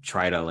they would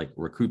try to like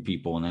recruit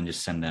people and then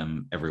just send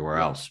them everywhere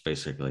else,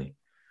 basically?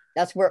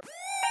 That's where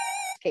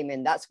came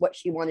in. That's what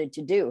she wanted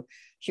to do.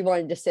 She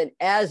wanted to send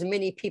as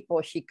many people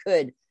as she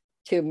could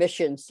to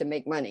missions to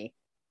make money,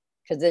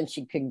 because then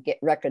she could get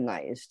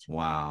recognized.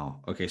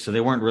 Wow. Okay, so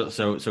they weren't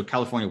so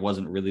California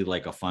wasn't really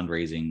like a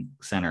fundraising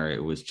center.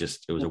 It was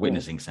a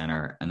witnessing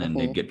center, and then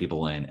they'd get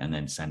people in and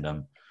then send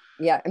them.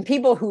 Yeah, and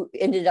people who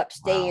ended up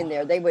staying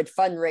there, they would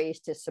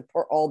fundraise to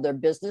support all their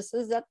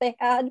businesses that they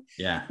had.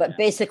 Yeah. But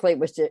basically,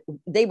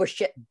 they would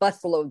ship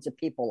busloads of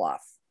people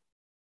off.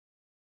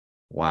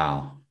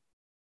 Wow.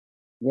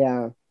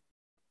 Yeah.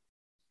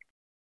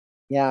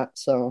 Yeah.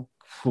 So.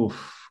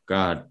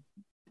 God.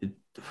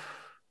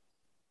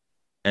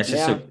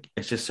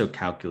 It's just so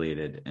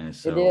calculated, and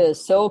it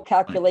is so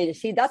calculated.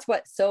 See, that's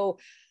what so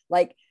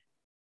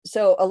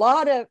a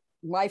lot of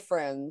my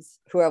friends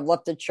who have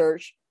left the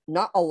church,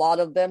 not a lot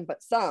of them,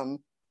 but some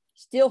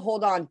still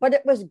hold on. But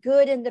it was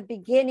good in the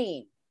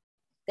beginning.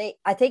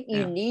 I think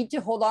you need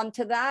to hold on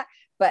to that.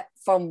 But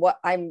from what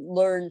I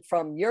learned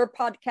from your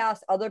podcast,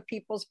 other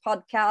people's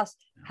podcasts,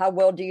 How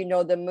Well Do You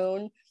Know the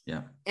Moon?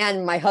 Yeah.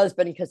 And my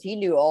husband, because he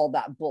knew all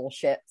that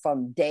bullshit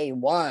from day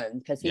one,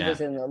 because he was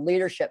in a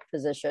leadership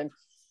position.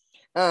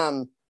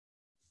 It's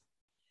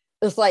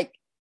like,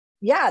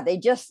 yeah, they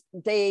get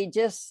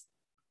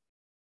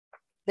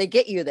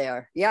you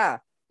there. Yeah.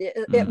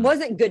 It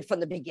wasn't good from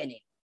the beginning.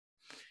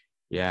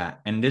 Yeah.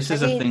 And this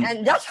is a thing.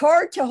 And that's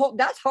hard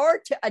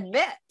to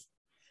admit.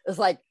 It's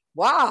like,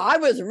 wow, I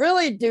was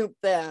really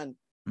duped then.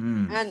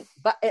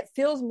 But it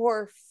feels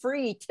more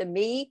free to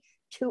me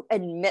to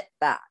admit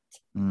that.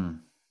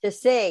 To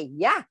say,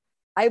 yeah,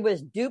 I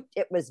was duped.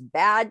 It was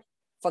bad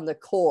from the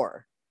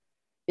core.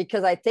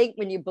 Because I think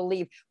when you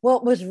believe, well,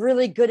 it was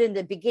really good in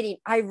the beginning,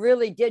 I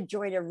really did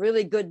join a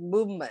really good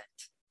movement.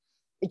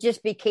 It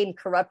just became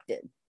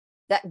corrupted.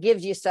 That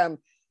gives you some,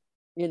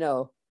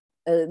 a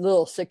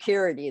little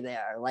security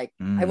there. Like,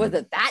 I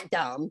wasn't that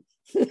dumb,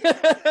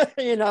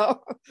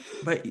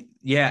 But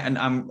yeah,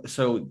 and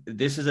so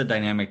this is a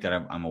dynamic that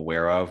I'm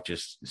aware of,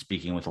 just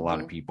speaking with a lot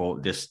of people.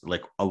 This,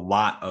 like, a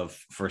lot of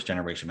first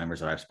generation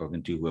members that I've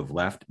spoken to who have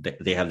left,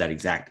 they have that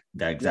exact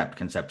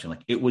conception.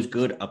 Like, it was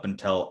good up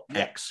until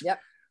X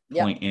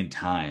point in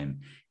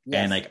time.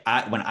 Yes. And like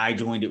when I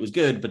joined, it was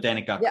good, but then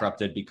it got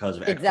corrupted because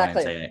of X,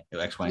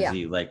 Y, and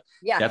Z. Like,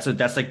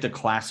 that's like the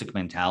classic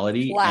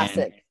mentality.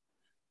 Classic. And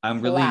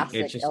I'm really,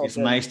 it's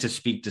nice to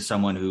speak to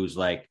someone who's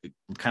like,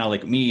 kind of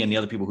like me and the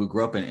other people who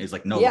grew up in it, is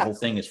like, no, the whole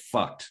thing is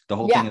fucked. The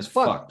whole thing is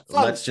fucked.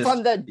 Let's just,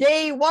 from the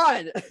day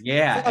one.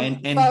 Yeah.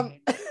 And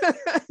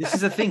this is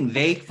the thing.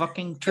 They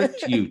fucking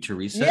tricked you,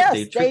 Teresa. Yes,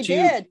 they tricked you.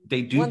 Did.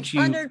 They duped 100%. You.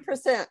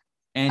 100%.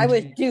 And I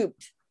was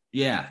duped.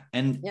 Yeah.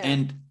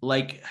 And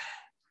like,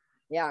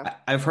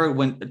 I've heard,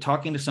 when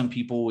talking to some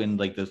people in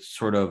like the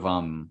sort of,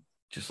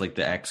 just like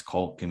the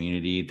ex-cult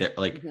community, that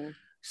like,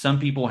 some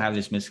people have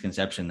this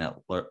misconception that,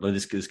 or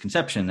this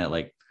conception that,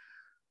 like,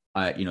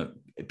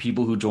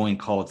 people who join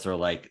cults are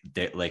like,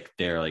 they're like,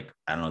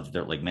 I don't know,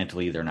 they're like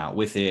mentally, they're not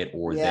with it,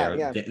 or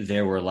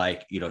they were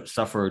like,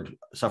 suffered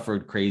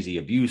crazy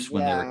abuse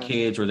when they were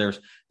kids, or there's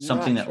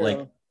something that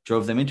like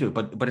drove them into it.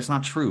 But it's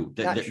not true.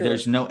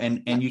 There's no,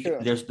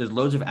 there's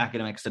loads of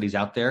academic studies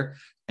out there,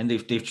 and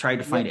they've tried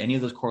to find any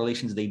of those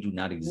correlations. They do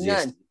not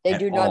exist. None. They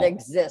do not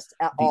exist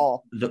at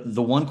all.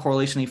 The one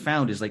correlation they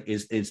found is like,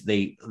 is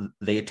they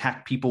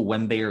attack people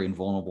when they are in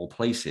vulnerable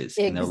places.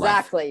 Exactly. In their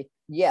life.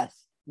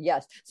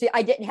 Yes. See,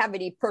 I didn't have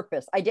any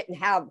purpose. I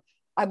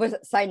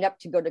wasn't signed up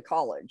to go to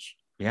college.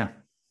 Yeah.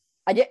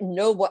 I didn't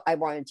know what I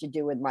wanted to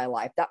do with my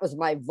life. That was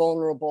my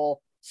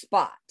vulnerable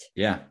spot.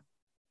 Yeah.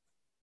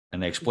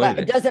 And they exploited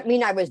it. It doesn't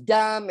mean I was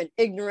dumb and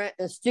ignorant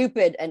and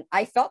stupid. And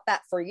I felt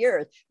that for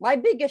years. My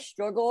biggest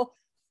struggle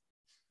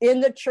in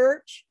the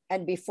church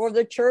and before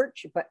the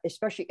church, but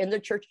especially in the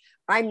church,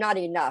 I'm not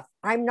enough.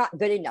 I'm not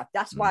good enough.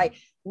 That's why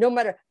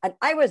and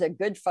I was a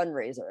good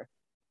fundraiser.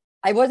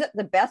 I wasn't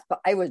the best, but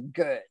I was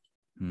good.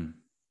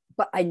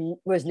 But I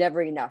was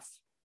never enough.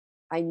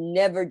 I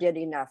never did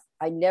enough.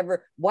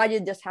 Why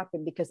did this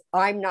happen? Because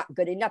I'm not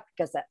good enough,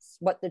 because that's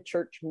what the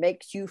church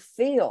makes you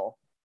feel.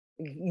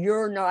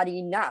 You're not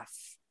enough.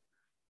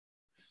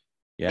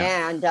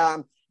 Yeah. And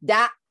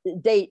that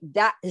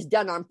is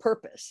done on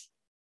purpose.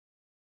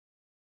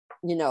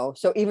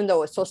 So even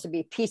though it's supposed to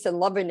be peace and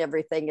love and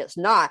everything, it's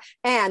not.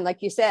 And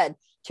like you said,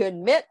 to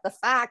admit the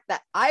fact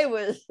that I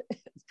was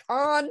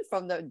con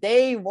from the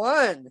day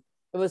one,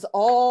 it was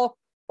all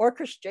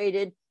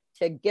orchestrated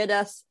to get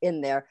us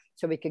in there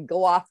so we could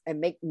go off and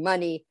make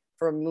money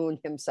for Moon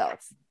himself.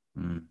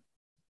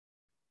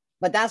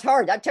 But that's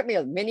hard. That took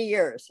me many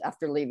years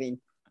after leaving.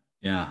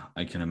 Yeah,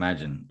 I can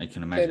imagine.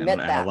 And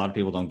a lot of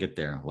people don't get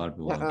there.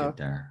 Don't get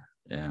there.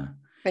 Yeah.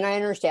 And I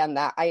understand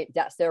that.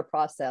 That's their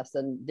process,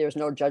 and there's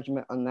no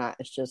judgment on that.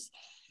 It's just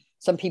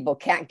some people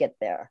can't get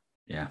there.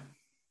 Yeah.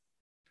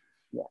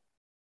 Yeah.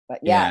 But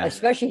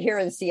especially here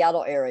in the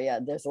Seattle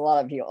area, there's a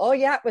lot of you. Oh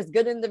yeah, it was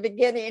good in the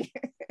beginning.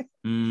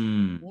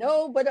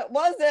 No, but it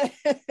wasn't.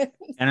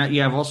 And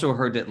I've also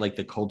heard that like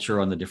the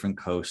culture on the different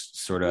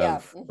coasts sort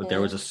of, but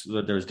there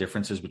was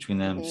differences between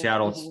them.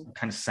 Seattle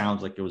kind of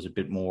sounds like it was a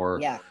bit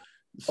more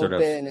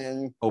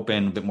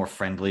open, a bit more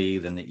friendly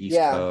than the East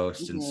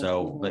Coast. And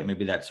so but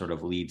maybe that sort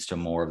of leads to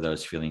more of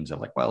those feelings of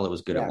like, well, it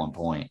was good at one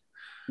point.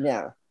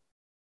 Yeah.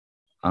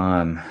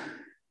 And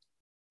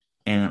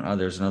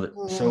there's another,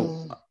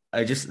 so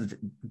I just,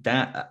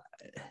 that,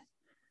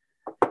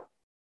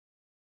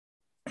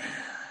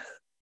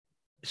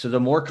 so the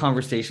more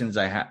conversations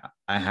I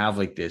have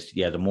like this,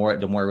 the more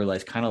I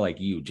realize, kind of like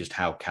you, just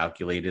how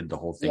calculated the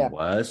whole thing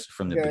was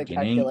from the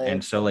beginning. Calculated.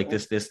 And so like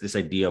this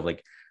idea of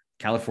like,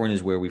 California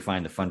is where we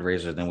find the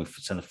fundraisers, then we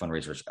send the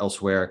fundraisers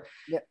elsewhere.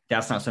 Yep.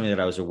 That's not something that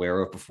I was aware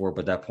of before,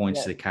 but that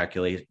points to the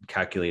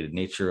calculated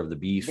nature of the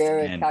beast.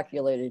 Very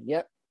calculated.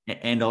 Yep.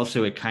 And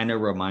also it kind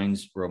of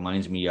reminds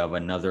me of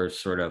another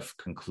sort of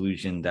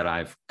conclusion that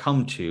I've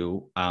come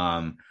to,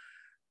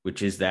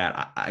 which is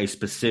that I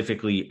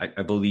specifically,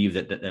 I believe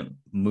that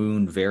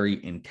Moon very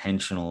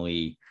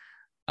intentionally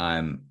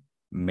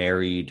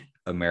married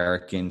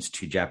Americans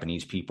to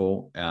Japanese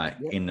people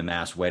in the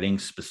mass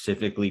weddings,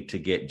 specifically to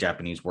get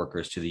Japanese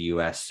workers to the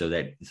U.S. so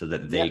that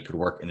they could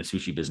work in the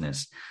sushi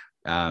business.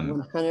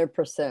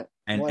 100%.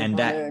 And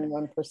that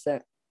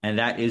 101%. and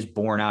that is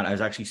borne out. I was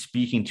actually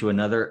speaking to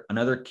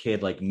another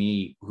kid like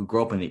me who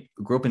grew up in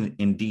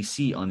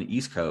DC on the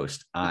East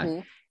Coast,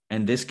 and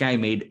this guy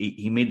made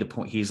the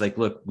point. He's like,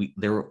 look,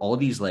 there were all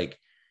these like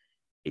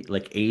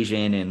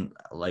Asian and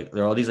like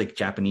there are all these like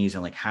Japanese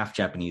and like half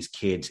Japanese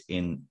kids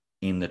in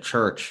the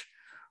church,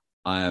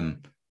 that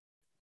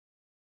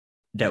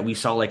we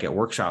saw like at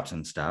workshops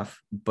and stuff,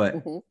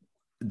 but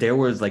there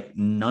was like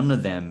none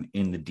of them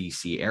in the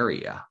DC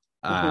area.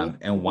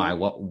 And why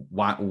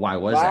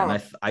was that?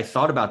 And I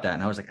thought about that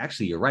and I was like,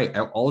 actually, you're right.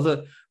 All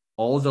the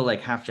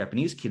like half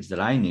Japanese kids that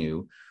I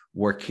knew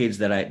were kids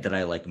that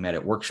I like met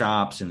at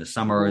workshops in the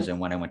summers and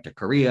when I went to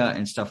Korea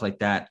and stuff like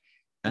that.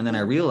 And then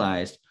I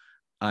realized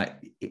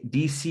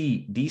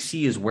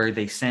DC is where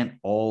they sent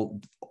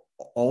all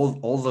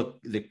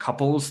the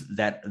couples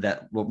that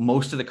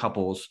most of the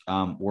couples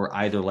were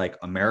either like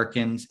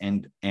Americans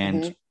and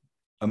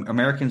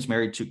Americans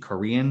married to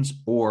Koreans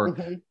or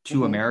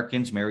two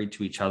Americans married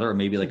to each other, or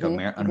maybe like an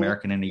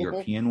American and a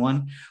European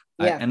one.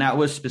 And that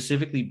was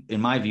specifically,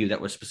 in my view,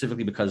 that was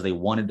specifically because they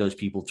wanted those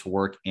people to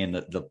work in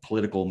the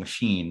political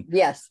machine.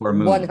 Yes,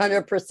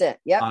 100%.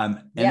 Yep.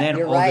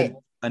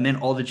 And then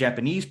all the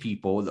Japanese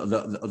people,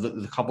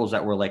 the couples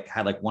that were like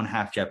had like one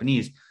half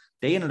Japanese,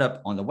 they ended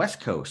up on the West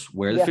Coast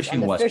where the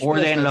fishing was, or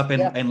they ended up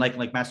in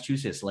like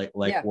Massachusetts, like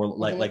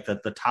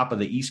the top of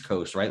the East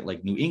Coast, right?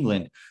 Like New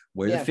England,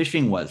 where the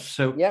fishing was.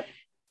 So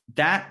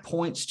that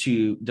points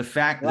to the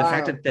fact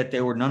that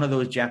there were none of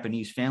those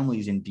Japanese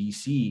families in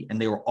DC and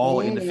they were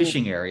all in the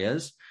fishing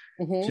areas.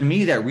 To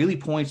me, that really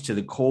points to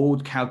the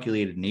cold,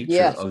 calculated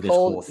nature of this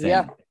whole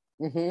thing.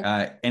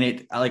 And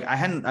it like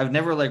I've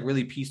never like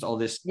really pieced all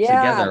this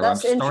together.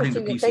 That's I'm starting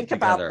to piece think it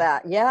together.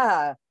 about that.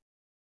 Yeah.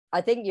 I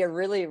think you're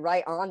really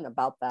right on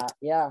about that.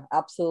 Yeah,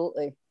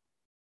 absolutely.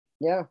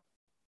 Yeah.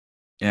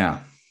 Yeah.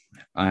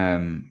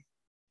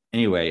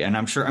 Anyway, and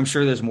I'm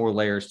sure there's more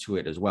layers to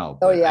it as well.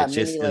 Oh yeah. It's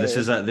just, this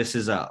is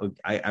I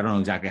don't know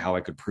exactly how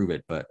I could prove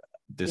it, but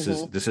this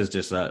is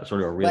just a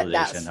sort of a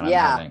realization that I'm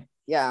having.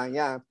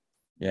 Yeah.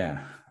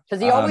 Yeah.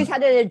 Because he always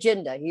had an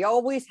agenda. He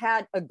always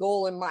had a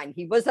goal in mind.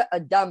 He wasn't a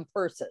dumb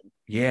person.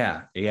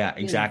 Yeah,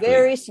 exactly.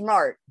 Very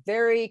smart,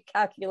 very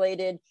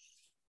calculated.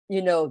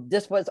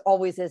 This was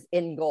always his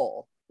end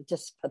goal.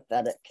 Just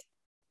pathetic.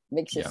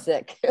 Makes you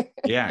sick.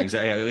 Yeah,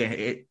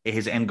 exactly.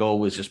 His end goal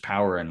was just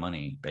power and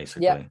money,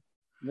 basically.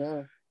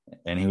 Yeah.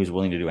 And he was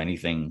willing to do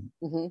anything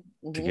to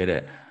get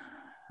it.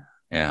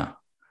 Yeah.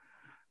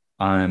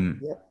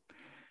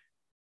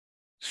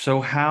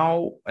 So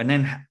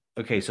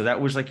so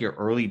that was like your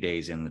early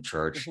days in the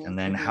church. And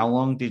then how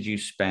long did you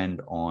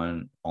spend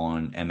on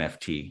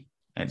MFT?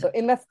 So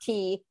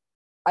MFT,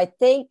 I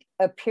think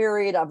a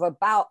period of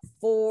about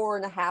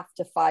 4.5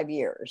 to 5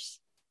 years.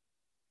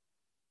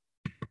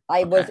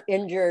 I was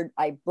injured.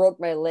 I broke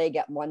my leg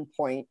at one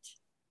point.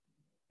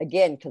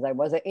 Again, because I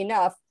wasn't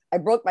enough. I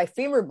broke my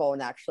femur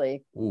bone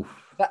actually. Oof.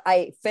 But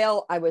I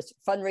fell. I was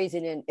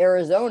fundraising in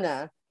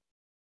Arizona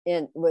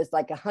and it was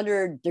like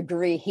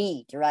 100-degree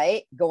heat,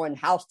 right? Going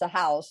house to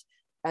house.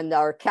 And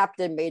our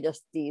captain made us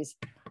these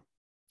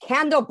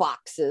candle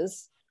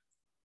boxes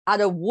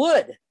out of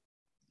wood.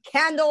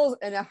 Candles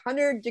in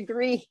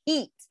 100-degree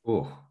heat.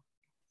 Ooh.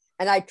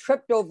 And I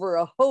tripped over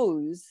a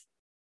hose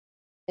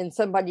in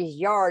somebody's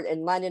yard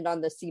and landed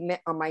on the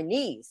cement on my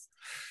knees.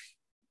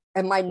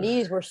 And my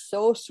knees were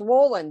so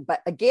swollen.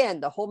 But again,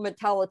 the whole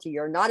mentality,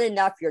 you're not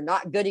enough, you're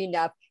not good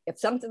enough. If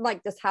something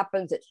like this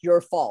happens, it's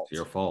your fault. It's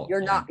your fault.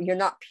 You're not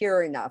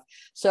pure enough.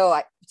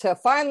 So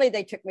finally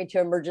they took me to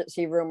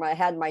emergency room. I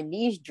had my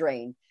knees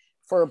drained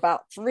for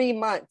about 3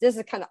 months. This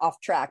is kind of off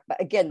track, but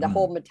again, the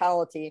whole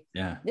mentality.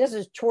 Yeah. This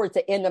is towards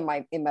the end of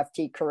my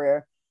MFT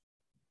career.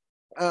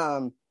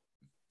 So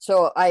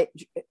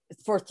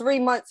for 3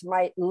 months,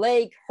 my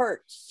leg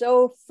hurt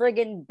so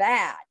friggin'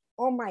 bad.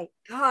 Oh my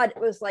God. It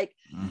was like,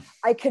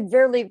 I could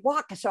barely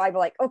walk. So I'd be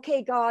like,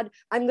 okay, God,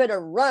 I'm going to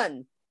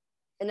run.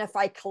 And if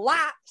I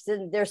collapse,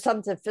 then there's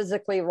something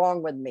physically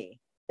wrong with me.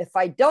 If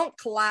I don't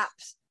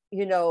collapse,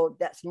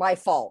 that's my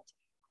fault.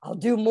 I'll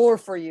do more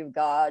for you,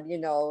 God,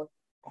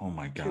 Oh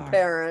my God. Your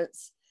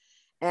parents.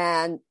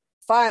 And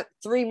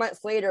 3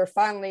 months later,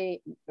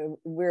 finally,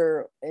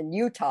 we're in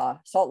Utah,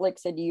 Salt Lake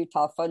City,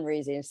 Utah,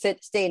 fundraising,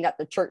 staying at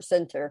the church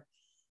center.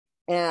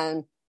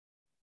 And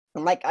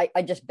I'm like,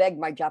 I just begged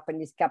my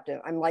Japanese captain.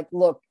 I'm like,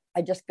 look,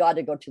 I just got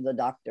to go to the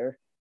doctor.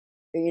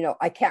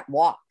 I can't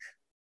walk.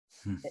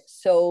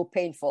 It's so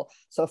painful.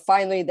 So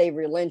finally they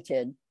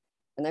relented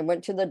and I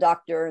went to the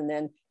doctor and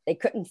then they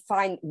couldn't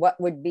find what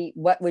would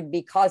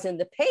be causing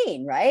the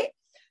pain. Right.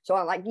 So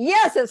I'm like,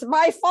 yes, it's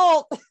my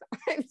fault.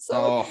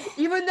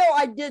 Even though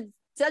I did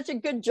such a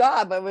good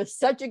job, I was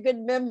such a good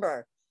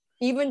member,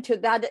 even to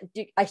that,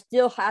 I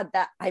still had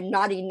that I'm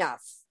not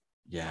enough.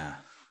 Yeah.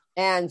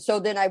 And so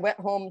then I went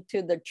home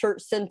to the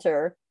church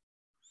center.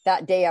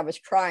 That day I was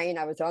crying.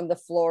 I was on the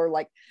floor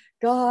like,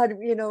 God,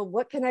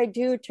 what can I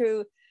do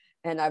to,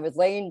 and I was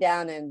laying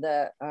down and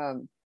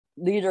the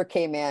leader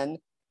came in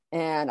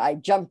and I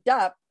jumped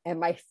up and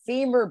my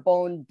femur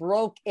bone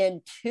broke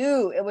in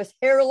two. It was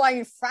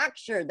hairline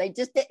fracture. They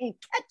just didn't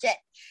catch it.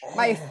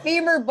 My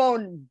femur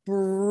bone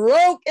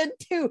broke in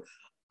two.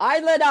 I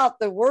let out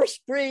the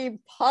worst scream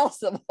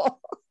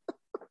possible.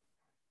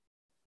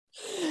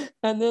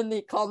 And then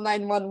they called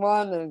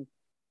 911 and,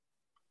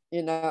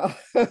 you know.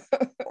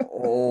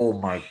 Oh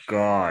my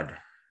God.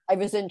 I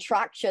was in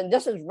traction.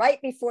 This is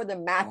right before the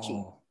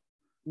matching.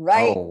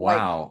 Right. Oh,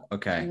 wow.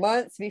 Okay.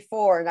 Months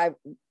before. And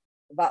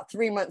about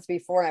 3 months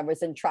before, I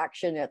was in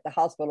traction at the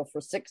hospital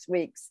for 6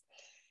 weeks.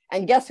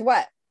 And guess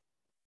what?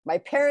 My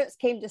parents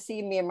came to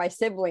see me and my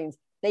siblings.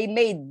 They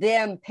made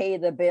them pay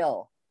the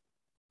bill.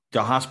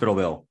 The hospital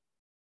bill?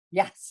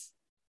 Yes.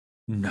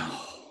 No.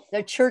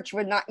 The church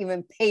would not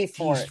even pay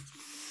for it.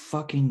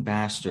 Fucking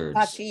bastards.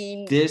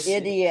 Fucking this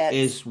idiots.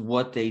 Is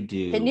what they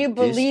do. Can you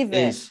believe this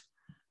it? Is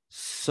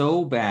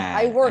so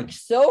bad. I worked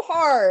so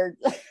hard.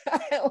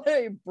 I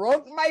literally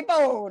broke my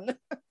bone.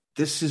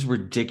 This is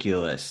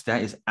ridiculous.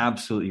 That is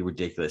absolutely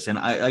ridiculous. And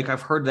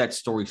I've heard that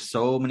story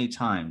so many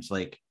times.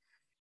 Like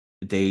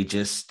they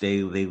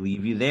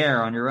leave you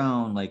there on your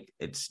own. Like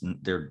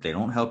they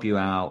don't help you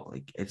out.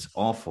 Like it's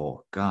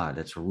awful. God,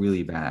 that's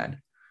really bad.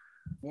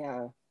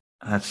 Yeah.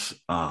 That's,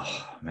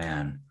 oh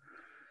man.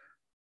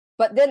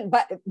 But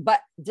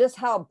just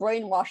how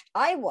brainwashed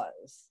I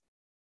was.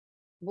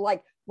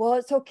 Like, well,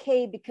 it's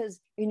okay because,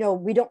 we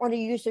don't want to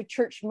use the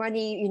church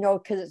money,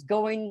 because it's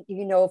going,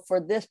 for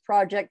this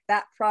project,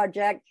 that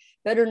project.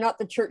 Better not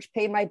the church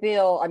pay my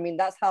bill. I mean,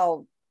 that's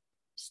how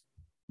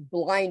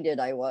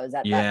blinded I was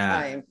at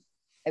that time.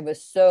 I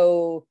was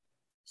so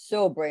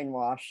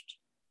brainwashed.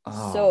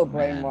 So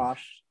brainwashed.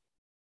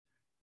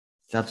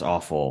 That's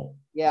awful.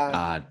 Yeah.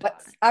 God.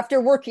 But after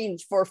working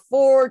for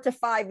 4 to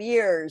 5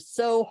 years,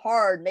 so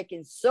hard,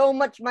 making so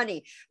much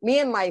money, me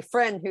and my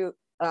friend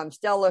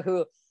Stella,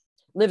 who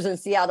lives in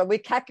Seattle, we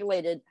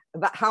calculated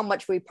about how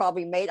much we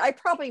probably made. I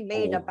probably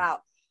made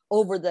about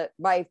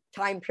my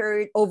time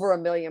period, over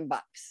 $1 million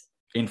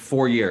in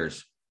 4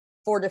 years,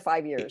 4 to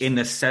 5 years, in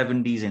the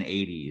 70s and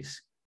 80s.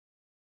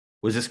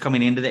 Was this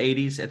coming into the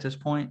 80s at this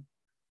point,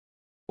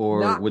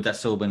 or would that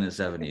still have been in the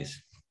 70s?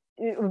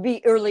 It would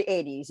be early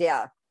 80s.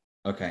 Yeah.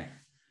 Okay.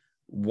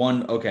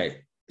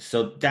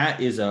 So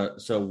that is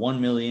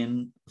 1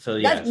 million. So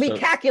yeah, we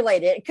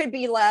calculated it could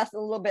be less, a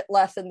little bit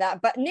less than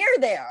that, but near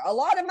there, a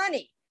lot of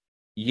money.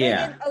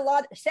 Yeah. A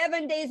lot,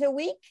 7 days a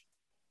week.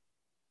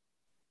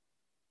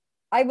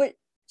 I would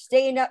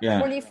staying up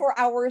 24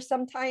 hours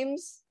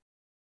sometimes,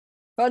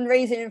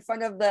 fundraising in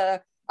front of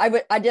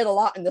I did a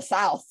lot in the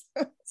South.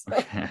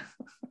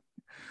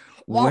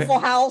 Waffle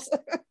House.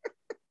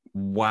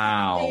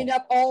 Wow. Staying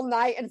up all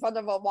night in front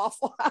of a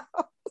Waffle House.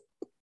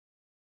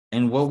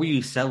 And what were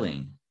you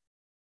selling?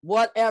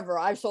 Whatever.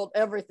 I sold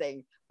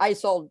everything. I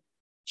sold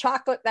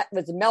chocolate that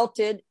was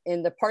melted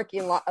in the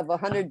parking lot of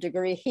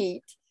 100-degree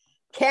heat,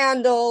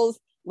 candles,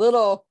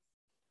 little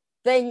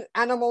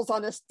animals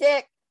on a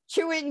stick,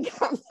 chewing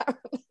gum.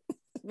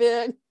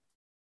 Big.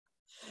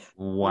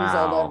 Wow. We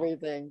sold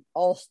everything.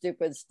 All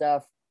stupid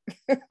stuff.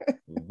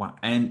 Wow.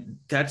 And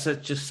that's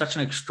just such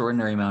an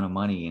extraordinary amount of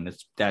money. And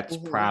that's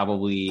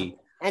probably.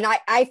 And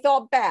I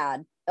felt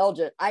bad,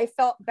 Elgin. I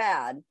felt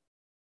bad.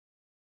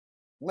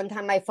 One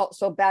time I felt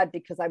so bad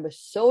because I was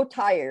so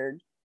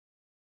tired.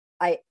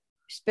 I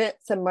spent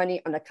some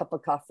money on a cup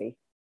of coffee.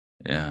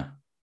 Yeah.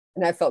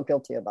 And I felt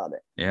guilty about it.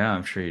 Yeah,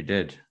 I'm sure you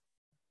did.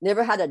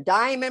 Never had a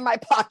dime in my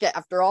pocket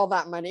after all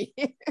that money.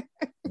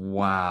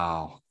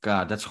 Wow.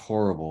 God, that's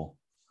horrible.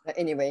 But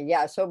anyway,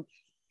 yeah. So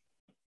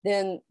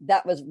then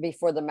that was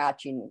before the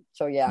matching.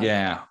 So yeah.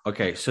 Yeah.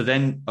 Okay. So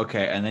then,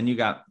 and then you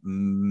got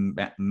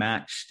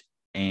matched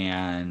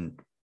and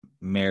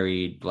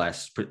married,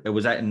 blessed.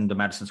 Was that in the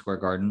Madison Square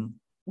Garden?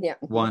 Yeah.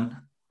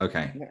 One?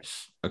 Okay.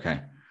 Yes.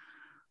 Okay.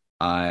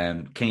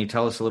 Can you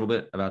tell us a little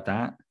bit about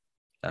that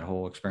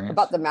whole experience?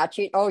 About the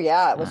matching? Oh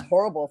yeah, it was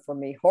horrible for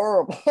me.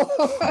 Horrible.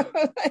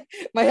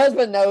 My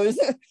husband knows.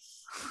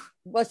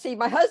 Well, see,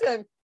 my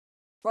husband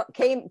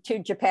came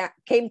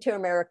to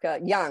America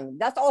young.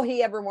 That's all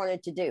he ever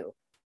wanted to do.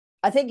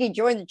 I think he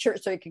joined the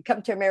church so he could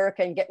come to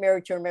America and get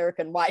married to an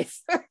American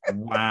wife.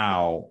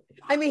 Wow.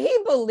 I mean, he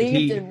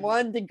believed in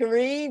 1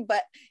 degree,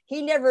 but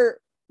he never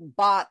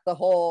bought the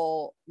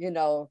whole, he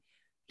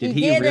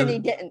did and he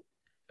didn't.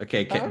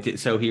 Okay,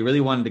 so he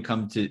really wanted to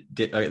come to.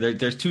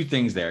 There's two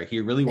things there. He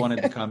really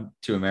wanted to come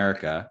to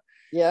America.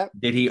 Yeah.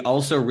 Did he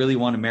also really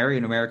want to marry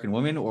an American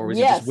woman, or was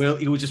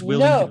he was just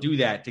willing to do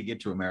that to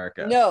get to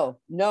America?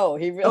 No,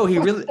 he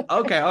really.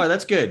 Okay. Oh,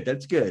 that's good.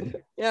 That's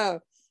good. Yeah.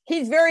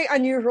 He's very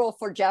unusual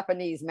for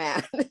Japanese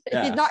man.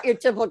 Yeah. He's not your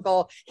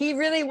typical. He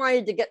really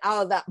wanted to get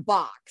out of that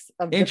box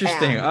of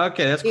Interesting. Japan.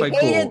 Okay, that's quite cool.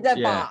 He hated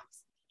the box.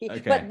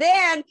 But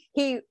then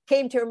he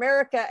came to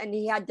America and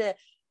he had to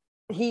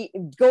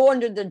go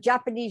under the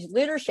Japanese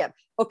leadership.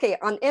 Okay,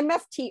 on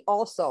MFT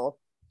also,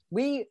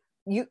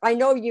 I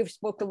know you've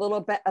spoke a little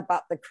bit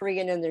about the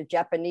Korean and the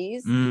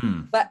Japanese,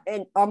 but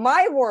in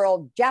my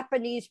world,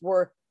 Japanese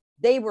were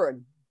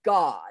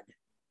God.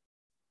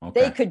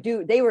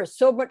 Okay. They were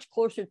so much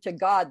closer to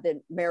God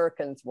than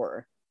Americans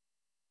were.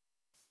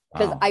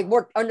 because Wow. I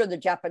worked under the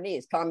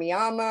Japanese,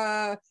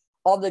 Kamiyama,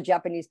 all the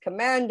Japanese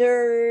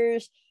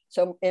commanders.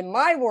 So in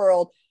my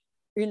world,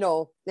 you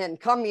know, and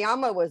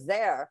Kamiyama was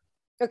there.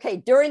 Okay,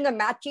 during the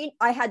matching,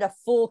 I had a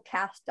full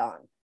cast on.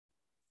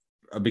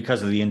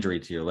 Because of the injury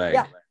to your leg.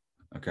 Yeah.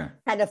 Okay.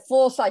 Had a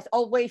full size,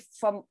 all the way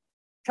from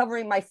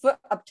covering my foot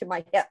up to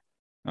my hip.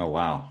 Oh,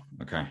 wow.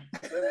 Okay.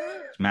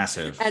 It's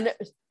massive. And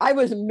I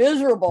was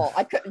miserable.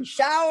 I couldn't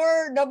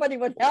shower. Nobody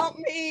would help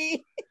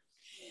me.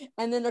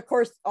 And then, of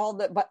course, all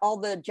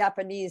the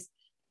Japanese,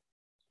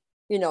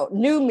 you know,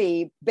 knew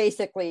me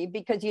basically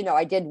because, you know,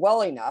 I did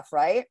well enough,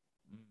 right?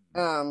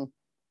 And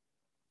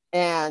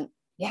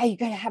yeah, you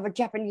got to have a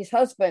Japanese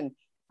husband.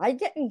 I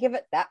didn't give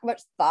it that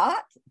much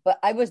thought, but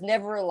I was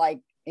never like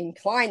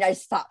inclined. I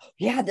just thought,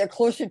 yeah, they're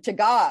closer to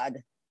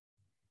God.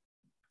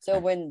 So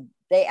when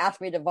they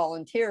asked me to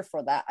volunteer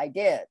for that, I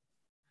did.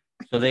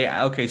 So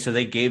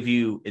they gave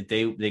you,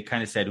 they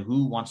kind of said,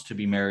 who wants to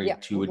be married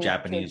to a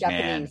Japanese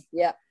man?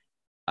 Yeah.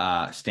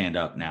 Stand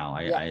up now.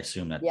 I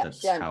assume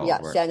that's how it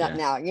works. Stand up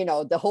now. You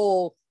know, the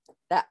whole,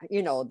 that,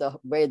 you know, the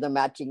way the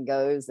matching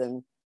goes.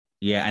 And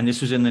yeah. And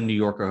this was in the New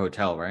Yorker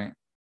hotel, right?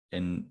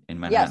 In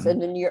Manhattan. Yes.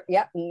 And in New York.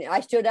 Yeah. And I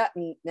stood up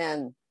and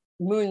then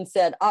Moon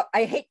said,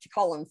 I hate to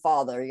call him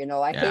father. You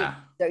know, I hate,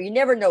 so you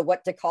never know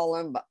what to call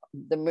him, but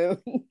the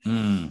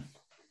Moon.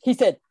 He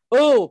said,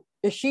 oh,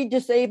 is she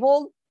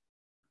disabled?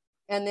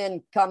 And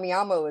then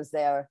Kamiyama was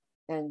there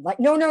and like,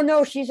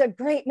 no, she's a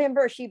great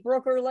member. She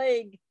broke her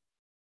leg.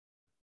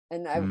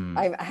 And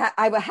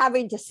I was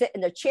having to sit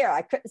in a chair.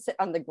 I couldn't sit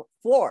on the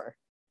floor.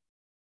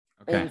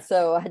 Okay. And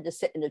so I had to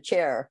sit in a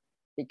chair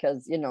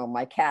because, you know,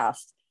 my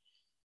cast.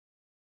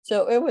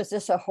 So it was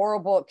just a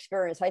horrible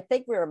experience. I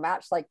think we were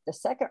matched like the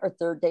second or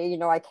third day, you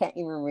know, I can't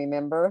even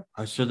remember.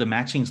 Oh, so the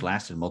matchings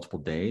lasted multiple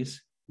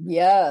days?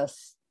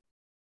 Yes.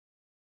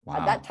 Wow.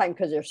 At that time,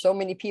 because there's so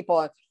many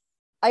people.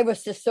 I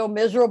was just so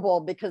miserable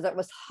because it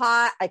was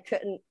hot. I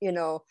couldn't, you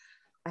know,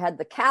 I had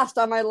the cast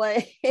on my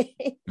leg.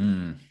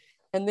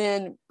 And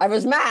then I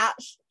was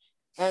matched.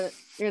 And,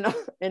 you know,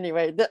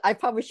 anyway, I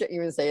probably shouldn't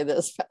even say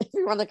this, but if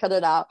you want to cut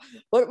it out.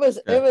 But it was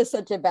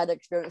such a bad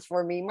experience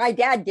for me. My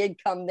dad did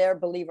come there,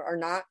 believe it or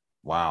not.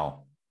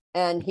 Wow.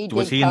 And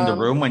was he in the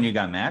room when you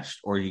got matched,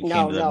 or he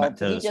came to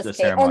the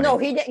ceremony? Oh, no,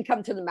 he didn't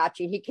come to the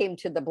matching. He came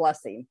to the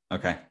blessing.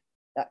 Okay.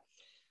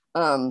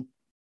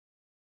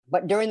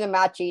 But during the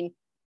matching,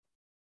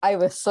 I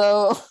was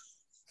so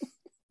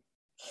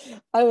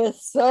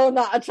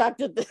not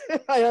attracted to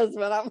my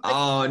husband. I'm like,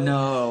 oh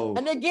no.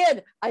 And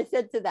again, I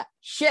said to that,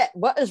 shit,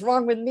 what is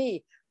wrong with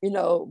me? You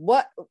know,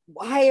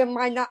 why am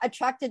I not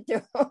attracted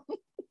to him?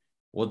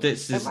 Well,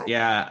 this is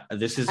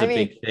a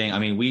big thing. I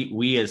mean,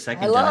 we as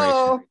second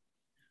generation,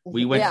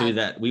 we went through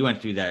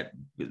that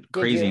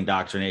crazy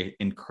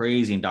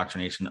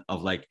indoctrination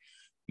of like,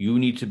 you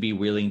need to be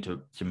willing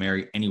to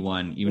marry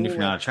anyone, even if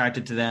you're not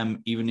attracted to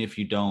them, even if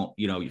you don't,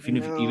 you know,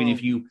 even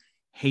if you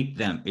hate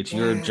them, it's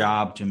your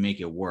job to make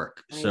it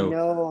work.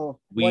 So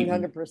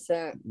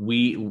 100%.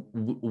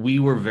 We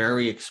were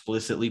very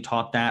explicitly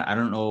taught that. I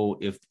don't know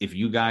if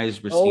you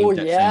guys received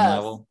that same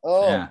level.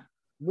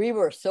 We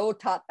were so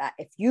taught that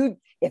if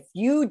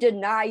you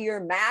deny your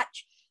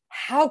match,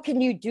 how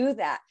can you do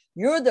that?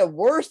 You're the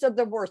worst of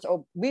the worst.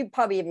 Oh, we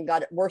probably even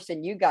got it worse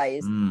than you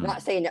guys.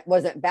 Not saying it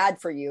wasn't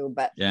bad for you,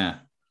 but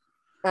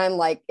I'm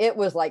like, it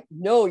was like,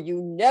 no, you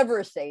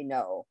never say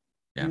no.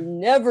 Yeah. You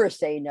never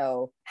say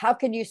no. How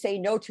can you say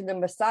no to the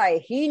Messiah?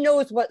 He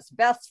knows what's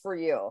best for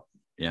you.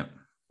 Yeah.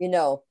 You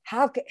know,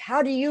 how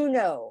do you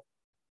know?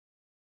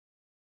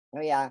 Oh,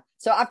 yeah.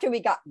 So after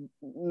we got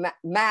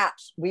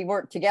matched, we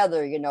weren't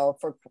together, you know,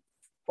 for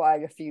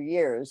quite a few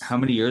years. How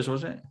many years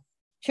was it?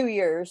 2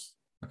 years.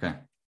 Okay.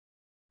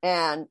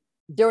 And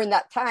during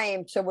that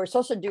time, so we're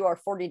supposed to do our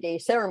 40-day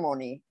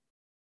ceremony.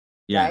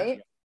 Yeah.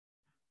 Right?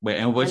 Wait,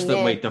 and what's the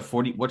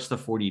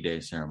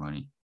 40-day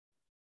ceremony?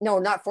 No,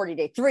 not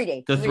 40-day,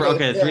 3-day. The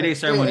 3-day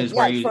ceremony is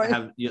where you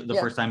have the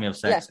first time you have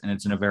sex, and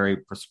it's in a very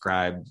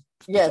prescribed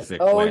specific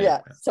way.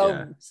 Yeah.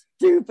 So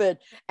stupid.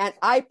 And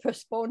I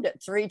postponed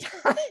it 3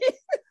 times.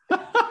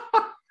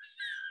 I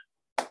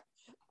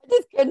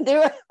just couldn't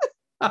do it.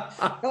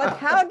 Like,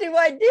 how do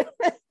I do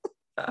it?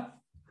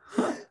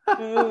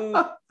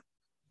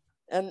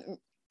 And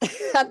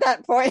at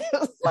that point, it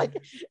was like,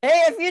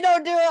 hey, if you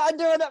don't do it, I'm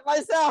doing it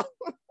myself.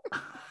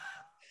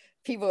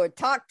 People would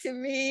talk to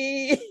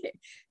me.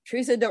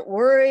 Teresa, don't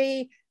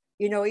worry.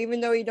 You know, even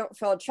though you don't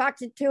feel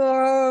attracted to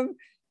him,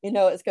 you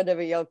know, it's going to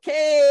be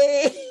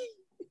okay.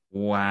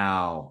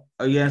 Wow.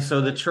 Oh, yeah.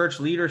 So the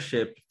church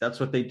leadership, that's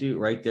what they do,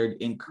 right? They're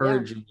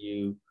encouraging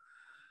you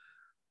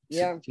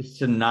just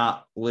to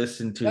not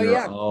listen to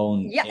your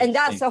own. Yeah. And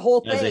that's the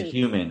whole thing. As a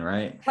human,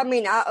 right?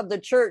 Coming out of the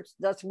church,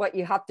 that's what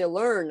you have to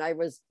learn. I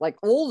was like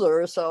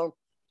older, so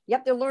you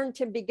have to learn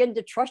to begin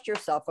to trust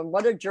yourself. And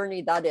what a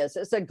journey that is.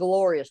 It's a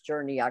glorious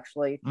journey,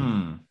 actually.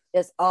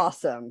 It's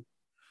awesome.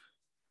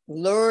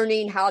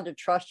 Learning how to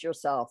trust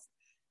yourself.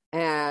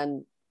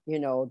 And, you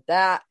know,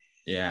 that.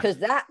 Yeah.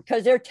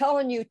 Because they're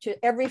telling you to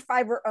every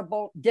fiber of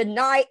bone,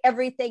 deny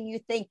everything you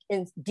think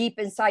deep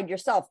inside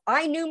yourself.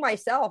 I knew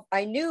myself.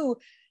 I knew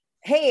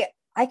hey,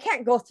 I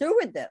can't go through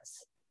with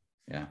this.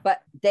 Yeah.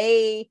 But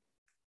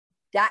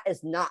that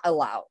is not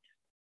allowed.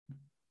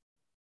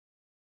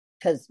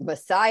 Because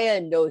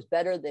Messiah knows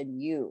better than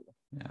you.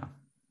 Yeah.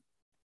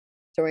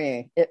 So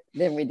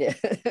then we did.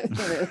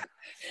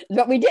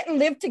 But we didn't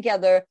live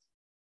together.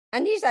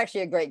 And he's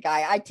actually a great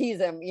guy. I tease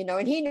him,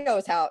 and he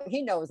knows,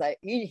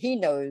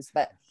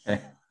 but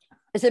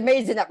it's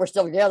amazing that we're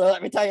still together.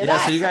 Let me tell you that.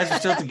 Yeah, so you guys are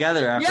still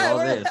together after all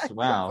this.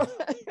 Wow.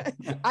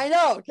 I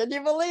know. Can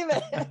you believe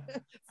it?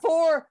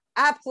 4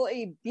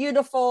 absolutely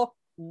beautiful,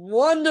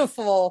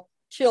 wonderful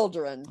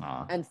children.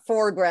 Aww. And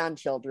 4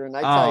 grandchildren.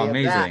 I tell you,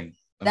 amazing.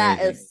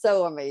 That is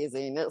so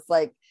amazing. It's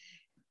like,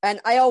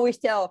 and I always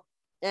tell,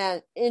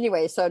 and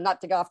anyway, so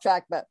not to go off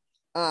track, but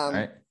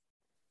right.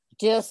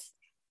 just,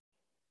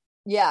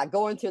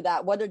 going through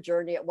that, what a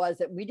journey it was.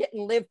 That we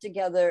didn't live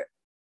together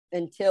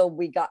until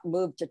we got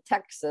moved to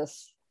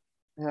Texas.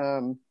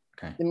 And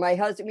my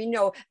husband,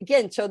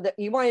 again, so that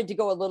you wanted to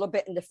go a little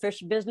bit into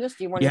fish business.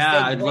 Do you want to?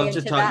 Yeah, I'd love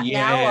to talk.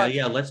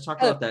 Yeah. Let's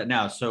talk about that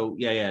now. So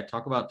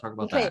talk about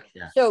that.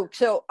 Yeah.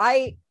 So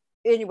I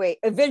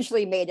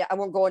eventually made it. I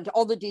won't go into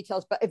all the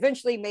details, but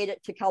eventually made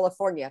it to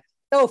California.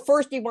 So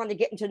first he wanted to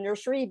get into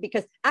nursery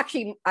because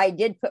actually I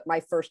did put my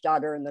first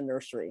daughter in the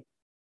nursery.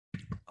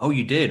 Oh,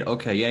 you did?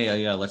 Okay.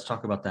 Yeah. Let's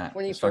talk about that.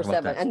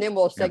 24/7. And then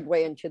we'll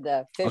segue into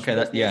the fish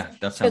business. That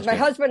sounds good. Because my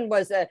husband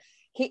was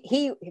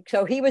he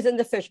was in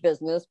the fish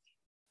business,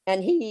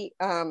 and he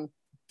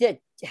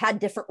had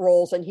different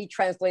roles, and he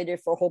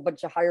translated for a whole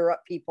bunch of higher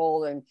up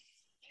people,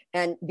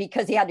 and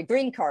because he had a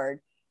green card,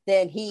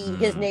 then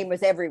his name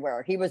was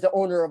everywhere. He was the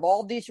owner of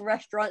all these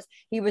restaurants.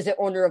 He was the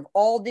owner of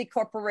all the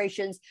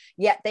corporations,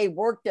 yet they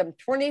worked him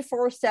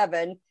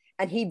 24/7,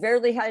 and he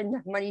barely had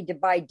enough money to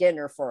buy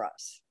dinner for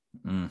us.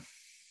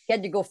 He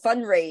had to go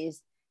fundraise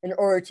in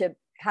order to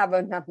have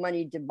enough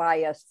money to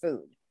buy us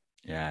food.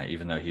 Yeah,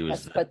 even though he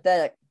was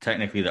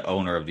technically the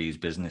owner of these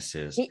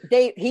businesses.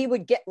 He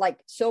would get like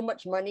so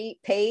much money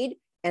paid,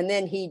 and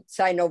then he'd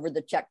sign over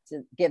the check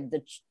to give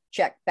the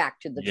check back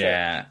to the church.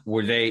 Yeah.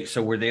 Were they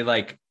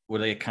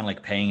kind of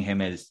like paying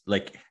him as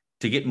like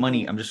to get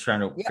money? I'm just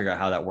trying to figure out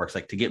how that works.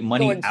 Like to get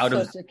money out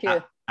of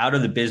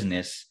the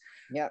business.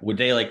 Yeah. Would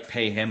they like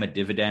pay him a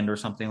dividend or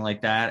something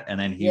like that? And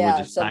then he would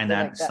just sign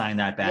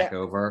that back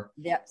over.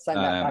 Yeah. Sign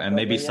that back and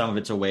maybe some of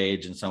it's a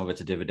wage and some of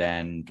it's a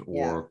dividend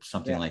or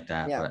something like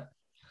that. Yeah. But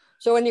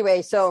so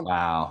anyway,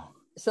 wow.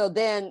 So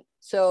then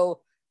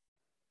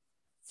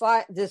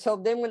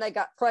when I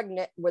got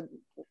pregnant with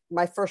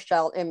my first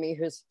child, Emmy,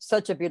 who's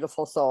such a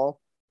beautiful soul,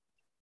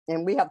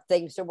 and we have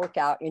things to work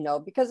out,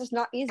 because it's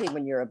not easy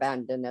when you're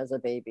abandoned as a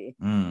baby.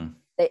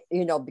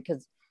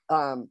 Because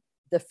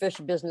the fish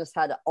business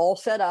had it all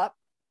set up.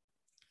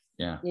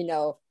 Yeah.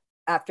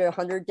 After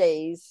 100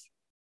 days,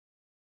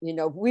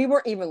 we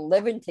weren't even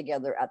living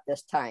together at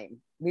this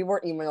time. We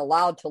weren't even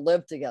allowed to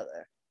live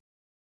together.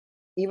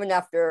 Even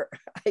after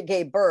I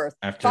gave birth,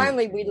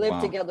 finally we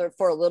lived together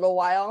for a little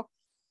while.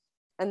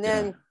 And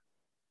then,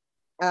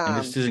 and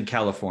this is in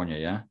California.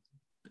 Yeah.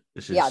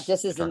 This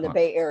is in the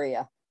Bay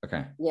Area.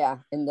 Okay. Yeah.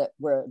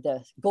 Where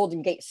the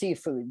Golden Gate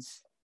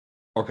Seafoods.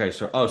 Okay.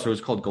 So it's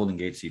called Golden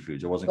Gate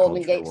Seafoods. It wasn't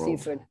Golden Gate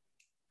Seafood.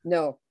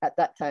 No, at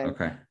that time.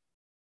 Okay.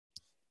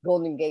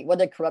 Golden Gate,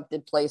 what a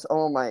corrupted place.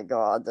 Oh my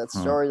God, the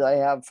stories I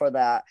have for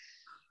that.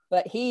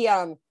 But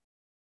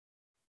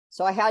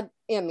so I had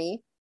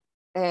Emmy,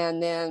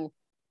 and then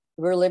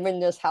we were living in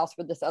this house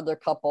with this other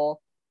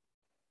couple.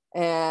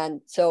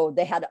 And so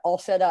they had it all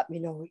set up,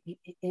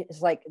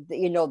 it's like,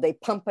 they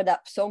pump it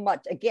up so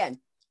much. Again,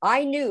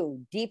 I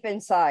knew deep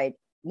inside,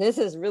 this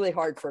is really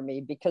hard for me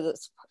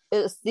because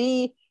it's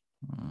the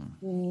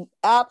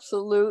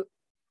absolute,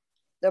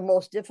 the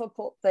most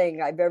difficult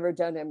thing I've ever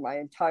done in my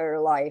entire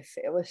life.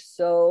 It was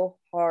so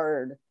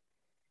hard.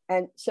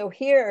 And so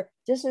here,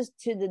 this is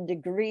to the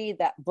degree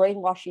that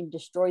brainwashing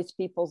destroys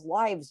people's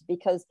lives,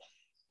 because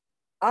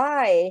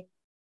I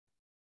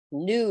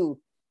knew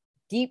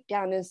deep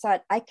down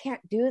inside, I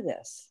can't do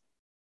this.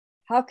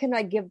 How can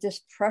I give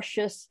this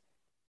precious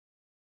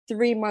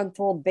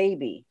 3-month-old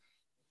baby?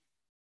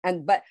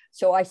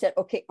 So I said,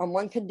 okay, on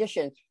one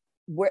condition,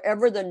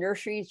 wherever the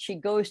nursery she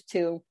goes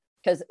to,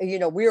 because, we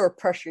were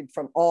pressured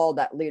from all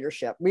that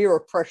leadership. We were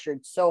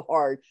pressured so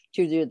hard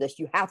to do this.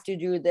 You have to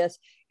do this.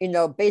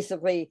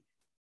 Basically,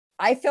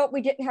 I felt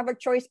we didn't have a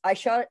choice. I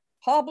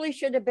probably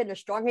should have been a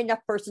strong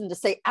enough person to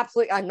say,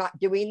 absolutely, I'm not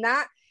doing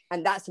that.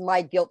 And that's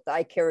my guilt that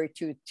I carry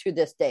to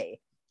this day.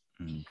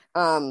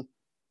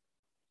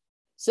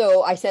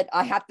 So I said,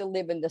 I have to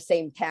live in the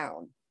same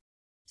town.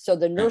 So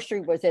the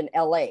nursery was in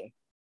LA.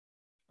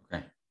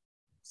 Okay.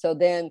 So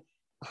then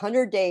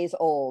 100 days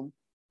old,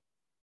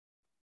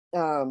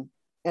 and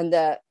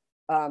the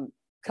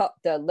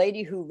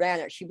lady who ran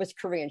it, she was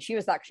Korean. She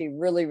was actually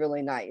really,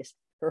 really nice.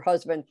 Her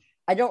husband,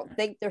 I don't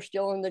think they're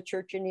still in the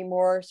church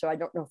anymore, so I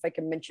don't know if I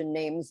can mention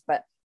names,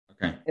 but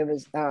it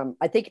was,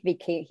 I think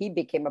he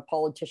became a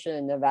politician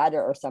in Nevada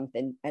or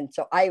something. And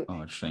so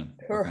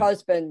her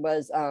husband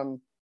was,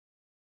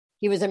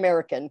 he was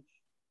American.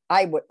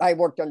 I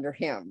worked under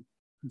him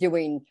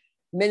doing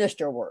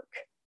minister work.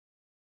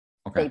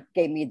 Okay. they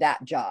gave me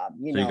that job.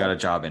 So you got a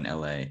job in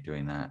LA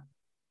doing that.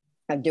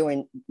 I'm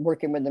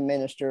working with the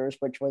ministers,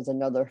 which was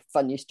another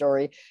funny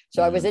story.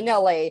 So I was in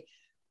LA.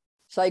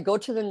 So I go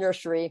to the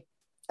nursery.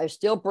 I was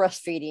still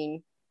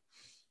breastfeeding.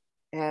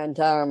 And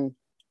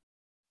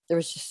it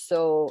was just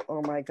so,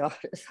 oh my God,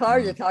 it's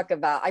hard to talk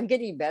about. I'm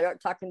getting better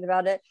at talking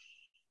about it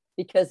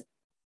because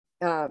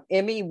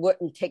Emmy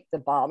wouldn't take the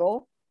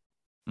bottle.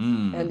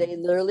 And they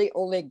literally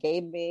only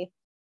gave me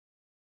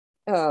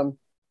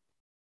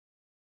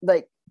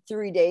like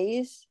 3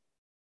 days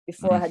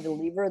before I had to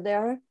leave her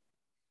there.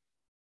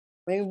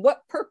 I mean,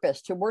 what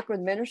purpose to work with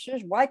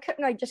ministers? Why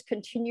couldn't I just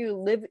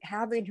continue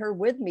having her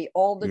with me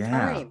all the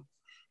time?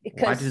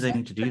 Because why do they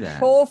need to do that?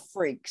 Control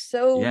freak.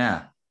 So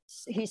yeah,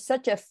 he's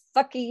such a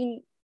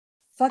fucking,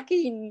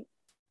 to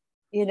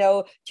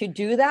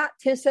do that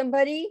to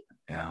somebody.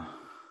 Yeah.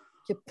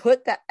 To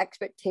put that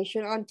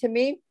expectation onto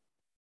me.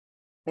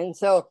 And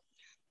so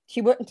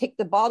she wouldn't take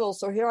the bottle.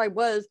 So here I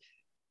was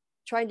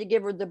trying to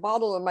give her the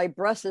bottle and my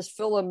breast is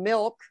full of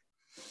milk.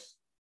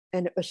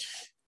 And it was,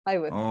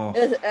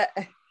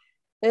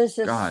 it's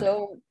just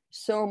God.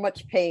 so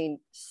much pain.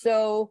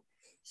 So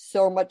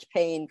much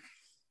pain.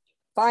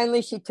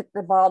 Finally, she took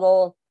the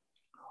bottle.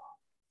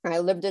 I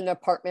lived in an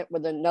apartment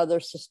with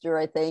another sister,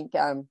 I think.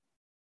 And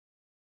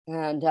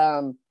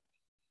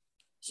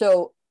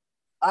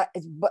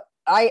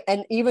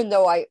even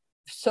though I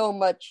so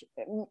much,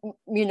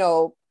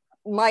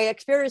 my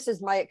experience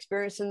is my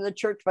experience in the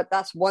church, but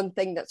that's one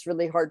thing that's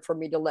really hard for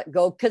me to let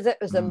go because it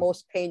was the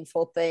most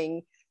painful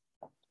thing.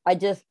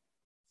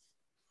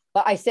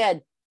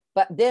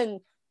 But then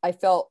I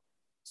felt,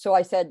 so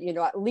I said,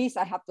 at least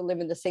I have to live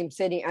in the same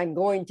city. I'm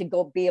going to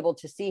go be able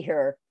to see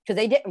her because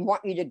they didn't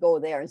want you to go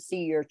there and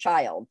see your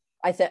child.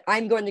 I said,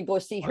 I'm going to go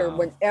see her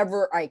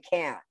whenever I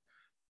can.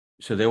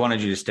 So they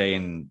wanted you to stay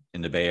in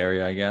the Bay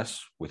Area, I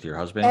guess, with your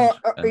husband?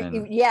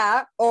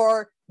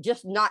 Or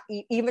just not,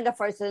 even if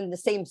I was in the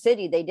same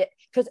city, they did,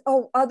 because,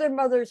 other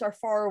mothers are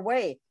far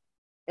away.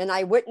 And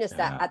I witnessed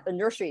that at the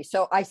nursery.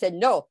 So I said,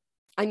 no,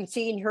 I'm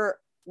seeing her.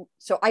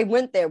 So I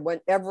went there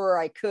whenever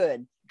I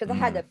could, because I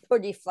had a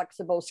pretty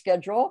flexible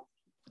schedule.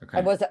 Okay.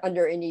 I wasn't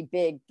under any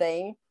big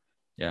thing.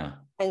 Yeah.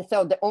 And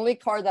so the only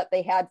car that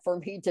they had for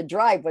me to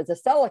drive was a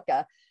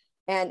Celica,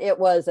 and it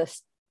was a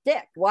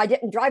stick. Well, I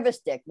didn't drive a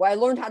stick. Well, I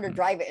learned how to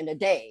drive it in a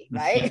day,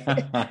 right?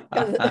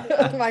 Because it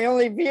was my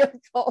only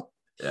vehicle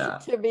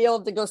to be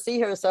able to go see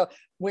her. So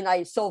when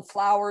I sold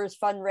flowers,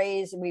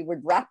 fundraise, we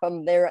would wrap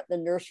them there at the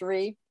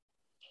nursery.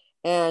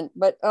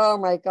 But oh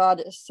my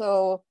God, it's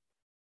so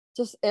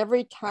just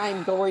every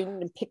time going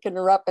and picking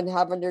her up and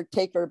having her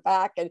take her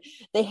back. And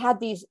they had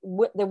the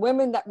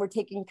women that were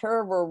taking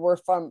care of her were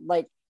from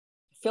like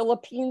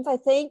Philippines, I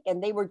think.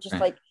 And they were just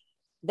like,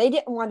 they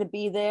didn't want to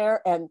be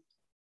there. And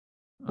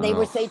they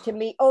would say to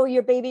me, oh,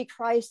 your baby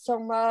cries so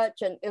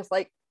much. And it's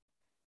like,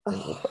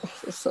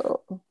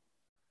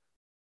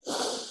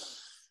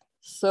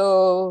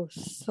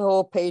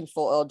 so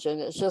painful, Elgin.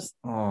 It's just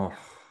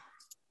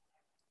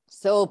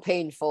so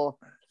painful.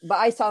 But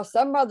I saw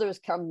some mothers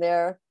come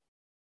there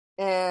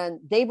and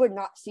they would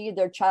not see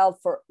their child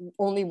for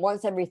only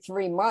once every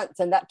 3 months.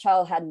 And that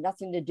child had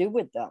nothing to do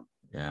with them.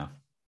 Yeah.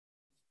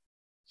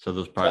 So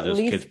those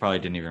kids probably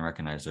didn't even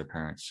recognize their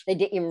parents. They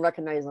didn't even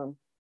recognize them.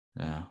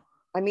 Yeah.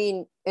 I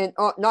mean, and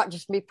not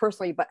just me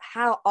personally, but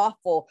how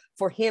awful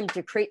for him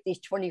to create these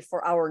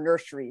 24-hour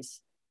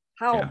nurseries.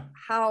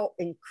 How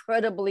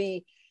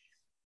incredibly,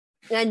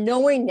 and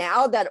knowing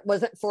now that it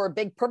wasn't for a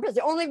big purpose,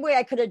 the only way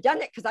I could have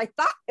done it, because I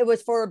thought it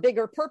was for a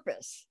bigger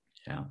purpose.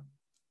 Yeah.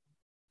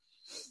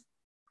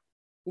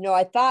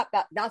 I thought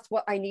that's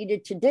what I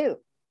needed to do.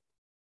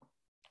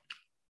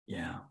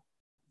 Yeah.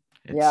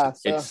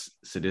 It's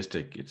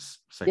sadistic. It's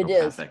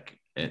psychopathic.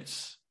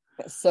 It's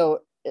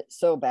so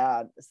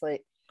bad. It's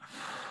like,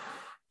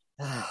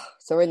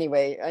 so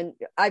anyway, and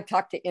I've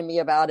talked to Emmy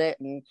about it,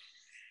 and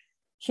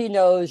she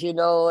knows,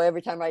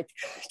 every time I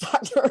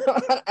talk to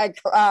her, I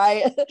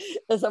cry.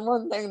 It's the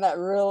one thing that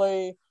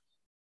really,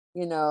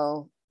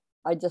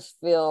 I just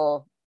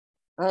feel,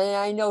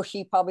 I know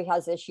she probably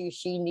has issues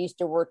she needs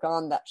to work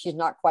on that she's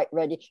not quite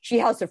ready. She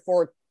has her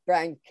 4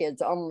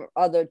 grandkids.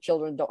 Other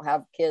children don't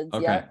have kids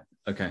yet.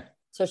 Okay.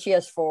 So she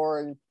has 4,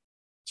 and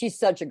she's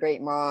such a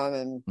great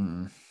mom.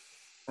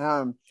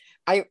 And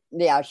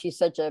she's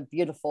such a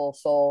beautiful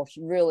soul.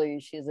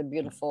 She's a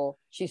beautiful,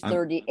 she's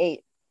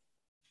 38.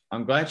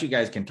 I'm glad you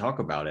guys can talk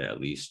about it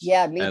at least.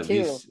 Yeah, me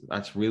too.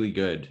 That's really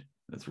good.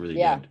 That's really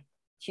good.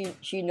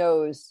 She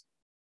knows,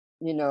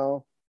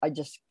 I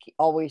just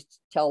always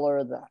tell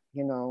her that,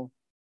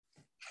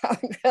 how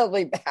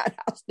incredibly bad,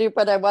 how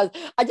stupid I was.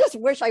 I just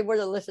wish I would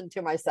have listened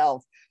to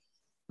myself.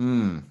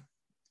 But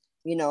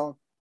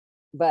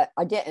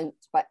I didn't.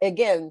 But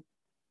again,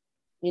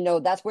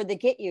 that's where they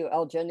get you,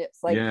 Elgin.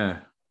 It's like,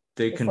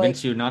 they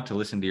convince you not to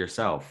listen to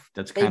yourself.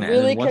 That's kind of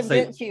really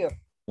convince you.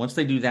 Once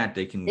they do that,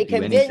 they convince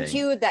anything.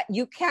 You that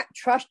you can't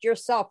trust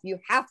yourself. You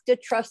have to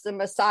trust the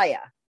Messiah.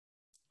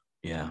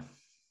 Yeah.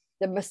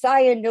 The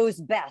Messiah knows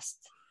best.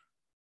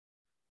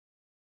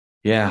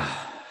 Yeah.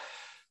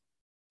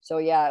 So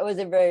yeah, it was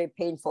a very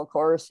painful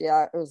course.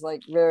 Yeah, it was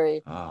like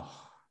very, Oh.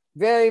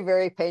 very,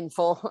 very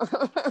painful.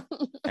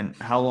 And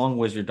how long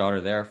was your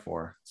daughter there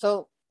for?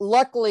 So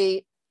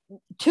luckily,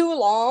 too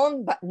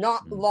long, but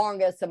not Mm.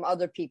 long as some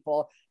other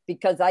people,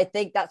 because I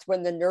think that's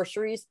when the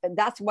nurseries, and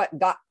that's what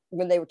got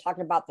when they were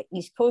talking about the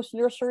East Coast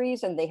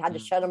nurseries and they had to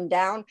Mm. shut them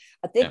down.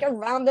 I think Yeah.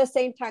 around the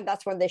same time,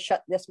 that's when they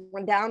shut this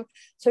one down.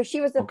 So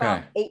she was about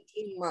Okay.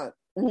 18 months,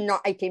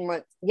 not 18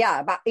 months. Yeah,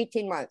 about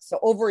 18 months. So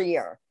over a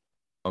year.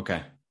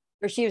 Okay.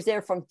 So she was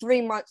there from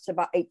 3 months to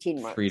about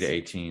 18 months. 3 to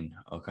 18.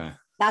 Okay.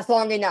 That's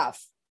long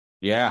enough.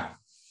 Yeah.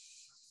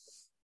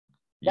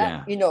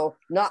 That, Yeah.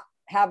 not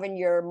having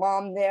your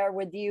mom there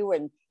with you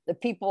and the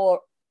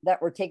people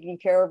that were taking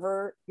care of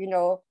her,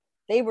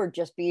 they were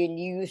just being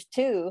used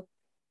too.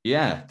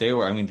 Yeah. They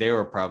were, I mean, they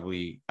were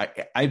probably,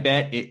 I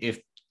bet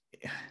if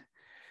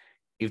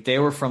they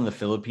were from the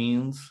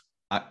Philippines,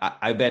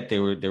 I bet they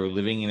were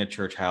living in a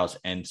church house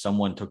and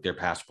someone took their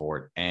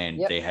passport and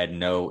Yep. they had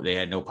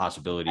no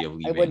possibility of I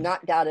would leaving.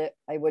 not doubt it.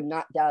 I would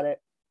not doubt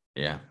it.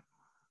 Yeah.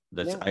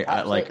 That's Yeah,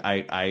 I like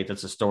absolutely. I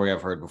that's a story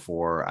I've heard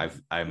before.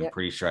 I'm Yeah.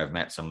 pretty sure I've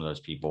met some of those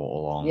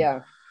people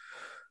Yeah.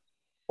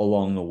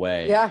 along the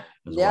way Yeah.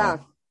 as Yeah.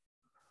 well.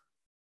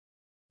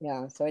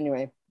 Yeah. So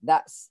anyway,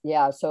 that's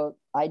yeah. So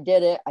I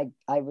did it.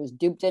 I was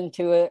duped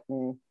into it,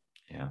 and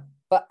Yeah.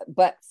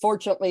 but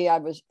fortunately, I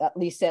was at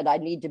least said I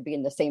need to be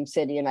in the same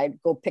city, and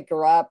I'd go pick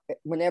her up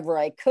whenever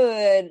I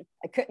could.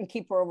 I couldn't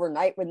keep her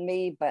overnight with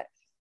me, but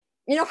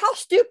how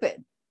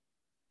stupid.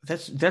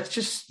 That's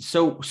just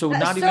so That's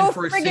not even so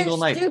for a friggin' single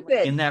night. In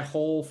stupid.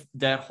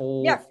 that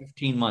whole Yeah.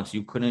 15 months,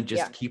 you couldn't Yeah.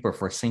 just keep her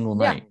for a single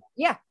Yeah. night.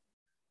 Yeah.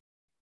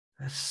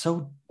 That's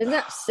so Isn't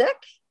that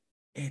sick?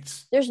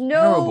 it's There's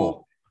no,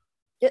 terrible.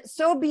 it's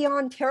so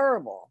beyond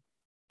terrible.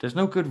 There's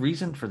no good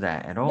reason for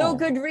that at No all.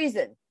 good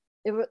reason.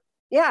 It was,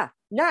 yeah,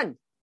 none.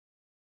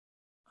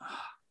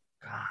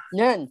 God.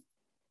 None.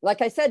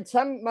 Like I said,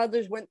 some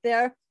mothers went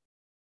there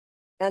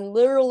and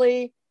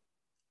literally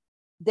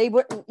they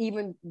wouldn't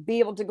even be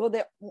able to go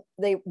there.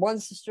 One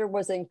sister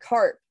was in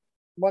CART,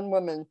 one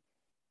woman,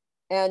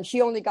 and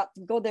she only got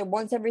to go there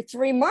once every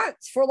 3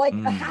 months for like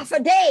a half a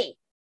day.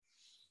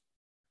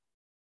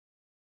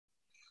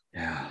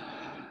 Yeah.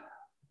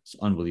 It's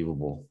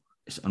unbelievable.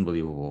 It's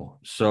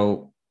unbelievable.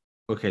 So,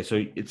 okay, so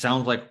it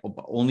sounds like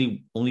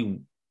only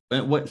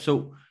what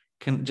so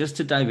can just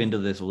to dive into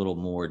this a little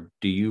more,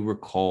 do you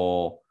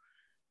recall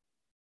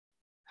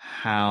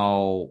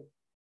how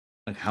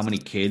how many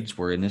kids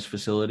were in this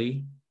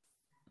facility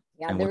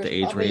Yeah, and there what was the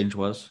age probably range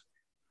was?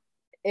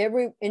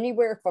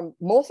 anywhere from,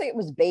 mostly it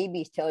was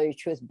babies, tell you the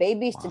truth,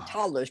 babies to Wow.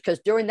 toddlers, because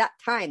during that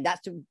time that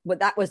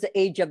was the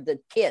age of the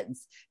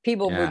kids.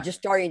 People were Yeah. just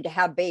starting to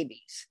have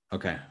babies.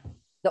 Okay.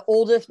 The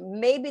oldest,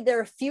 maybe there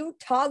are a few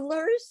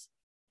toddlers,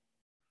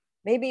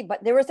 maybe,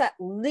 but there was at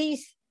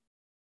least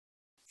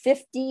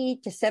 50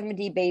 to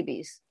 70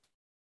 babies.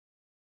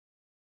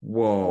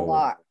 Whoa. A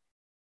lot.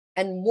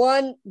 And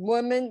one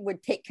woman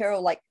would take care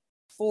of like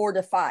 4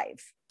 to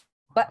 5.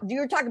 But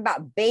you're talking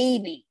about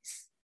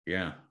babies.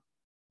 Yeah.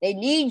 They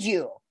need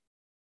you.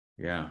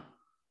 Yeah.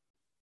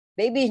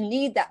 Babies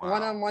need that Wow.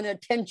 one-on-one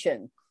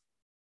attention.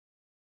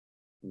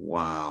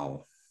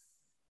 Wow.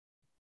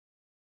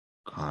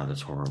 God,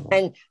 that's horrible.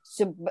 And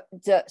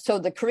so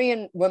the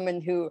Korean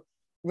woman who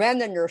ran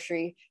the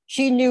nursery,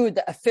 she knew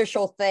the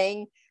official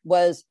thing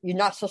was you're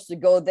not supposed to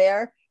go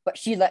there, but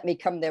she let me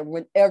come there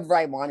whenever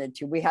I wanted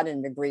to. We had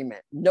an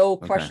agreement. No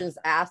questions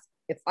asked.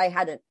 If I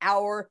had an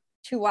hour,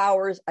 2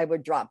 hours, I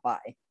would drop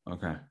by.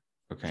 Okay.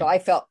 Okay. So I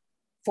felt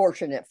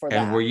fortunate for that.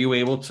 And were you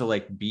able to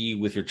like be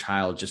with your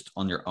child just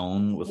on your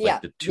own with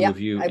like the two of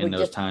you in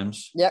those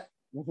times? Yep.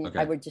 Mm-hmm. Okay.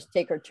 I would just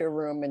take her to a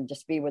room and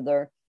just be with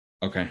her.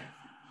 Okay.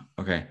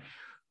 Okay.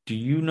 Do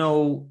you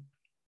know,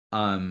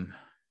 so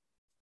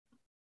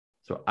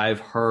I've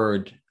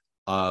heard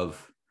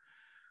of,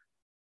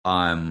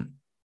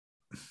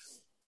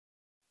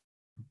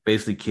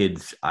 basically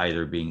kids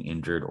either being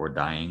injured or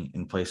dying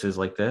in places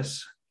like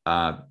this,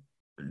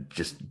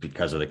 just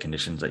because of the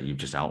conditions that you've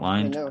just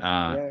outlined.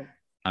 Yeah.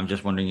 I'm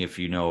just wondering if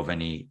you know of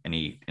any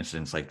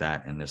incidents like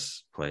that in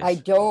this place. I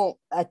don't.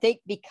 I think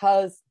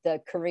because the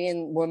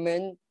Korean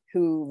woman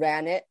who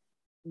ran it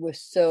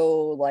was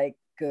so like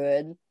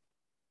good,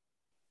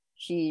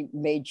 she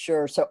made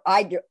sure. So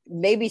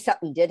maybe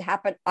something did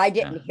happen. I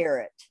didn't hear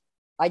it.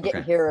 I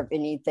didn't hear of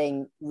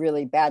anything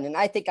really bad, and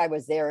I think I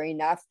was there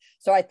enough.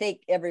 So I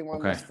think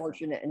everyone was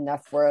fortunate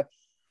enough for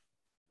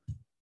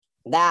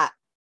that.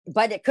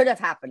 But it could have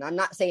happened. I'm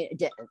not saying it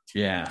didn't.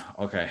 Yeah.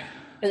 Okay.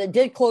 But it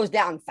did close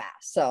down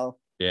fast. So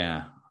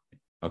yeah.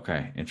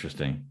 Okay.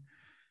 Interesting.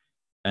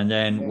 And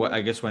then what?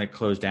 I guess when it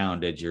closed down,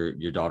 did your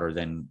daughter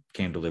then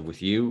came to live with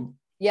you?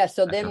 Yeah.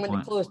 So then when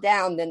it closed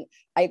down, then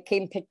I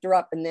came, picked her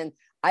up, and then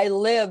I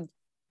lived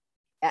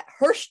at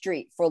her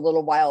street for a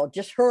little while,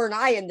 just her and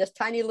I in this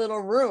tiny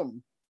little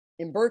room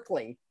in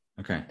Berkeley.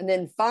 Okay. And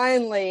then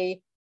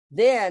finally,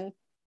 then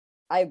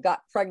I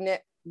got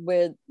pregnant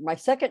with my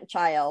second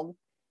child.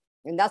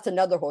 And that's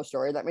another whole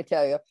story, let me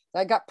tell you.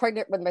 I got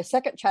pregnant with my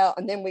second child,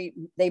 and then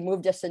they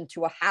moved us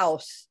into a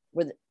house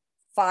with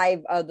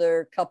 5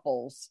 other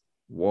couples.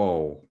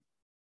 Whoa.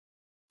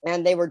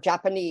 And they were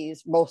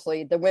Japanese,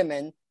 mostly the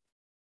women.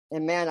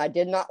 And man, I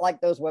did not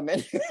like those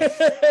women.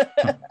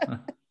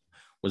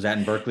 Was that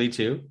in Berkeley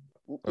too?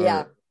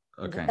 Yeah.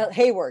 Okay.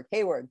 Hayward.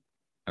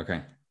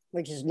 Okay.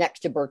 Which is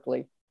next to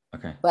Berkeley.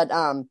 Okay. But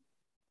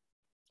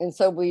and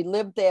so we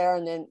lived there,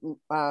 and then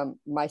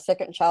my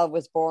second child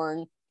was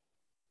born.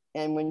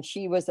 And when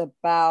she was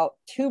about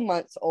 2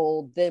 months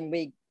old, then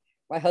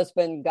my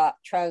husband got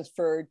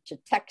transferred to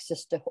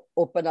Texas to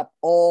open up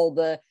all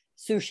the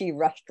sushi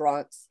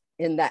restaurants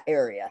in that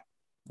area.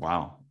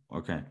 Wow.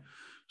 Okay.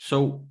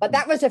 So, but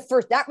that was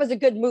a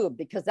good move,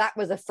 because that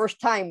was the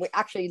first time we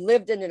actually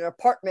lived in an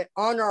apartment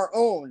on our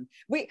own.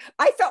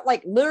 I felt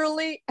like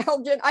literally,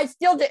 Elgin, I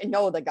still didn't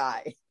know the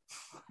guy.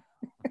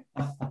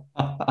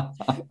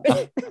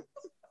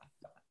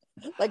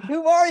 Like,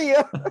 who are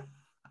you?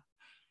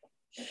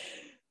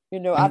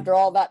 After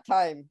all that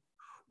time.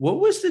 What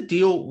was the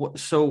deal?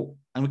 So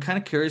I'm kind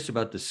of curious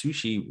about the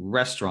sushi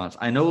restaurants.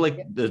 I know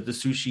the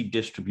sushi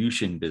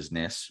distribution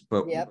business,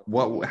 but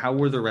how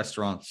were the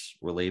restaurants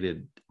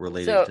related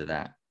to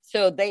that?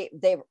 So they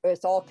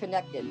it's all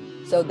connected.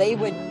 So they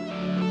would,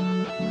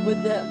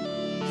 with the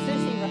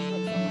sushi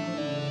restaurants.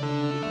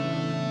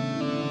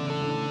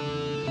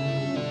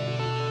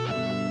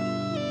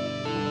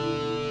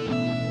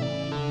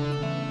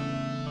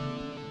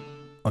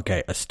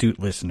 Okay, astute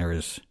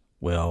listeners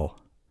will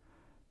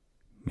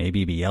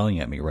maybe be yelling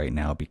at me right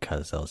now,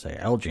 because they'll say,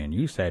 Elgin,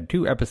 you said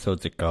 2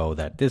 episodes ago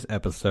that this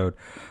episode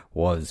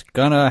was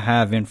gonna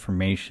have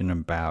information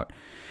about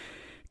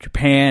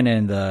Japan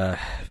and the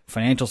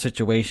financial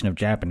situation of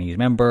Japanese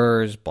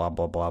members, blah,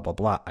 blah, blah, blah,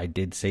 blah. I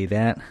did say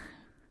that.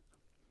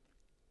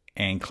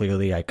 And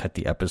clearly I cut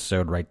the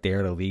episode right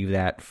there to leave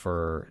that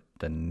for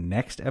the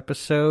next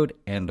episode.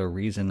 And the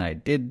reason I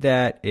did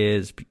that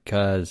is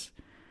because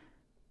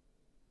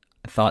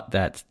I thought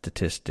that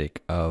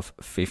statistic of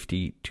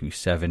 50 to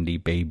 70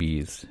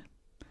 babies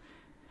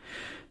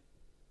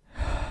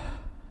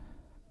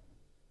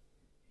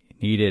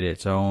needed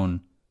its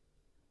own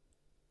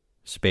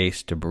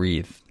space to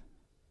breathe.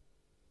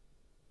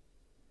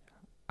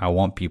 I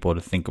want people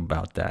to think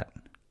about that.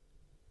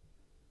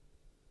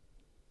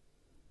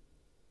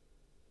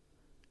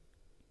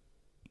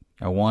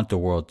 I want the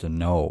world to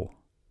know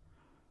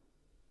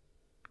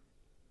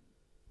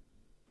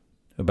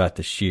about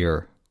the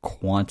sheer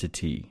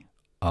quantity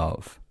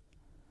of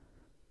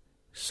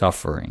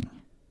suffering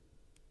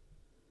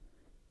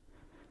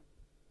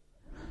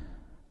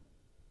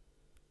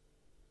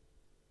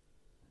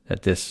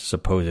that this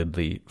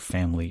supposedly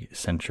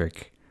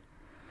family-centric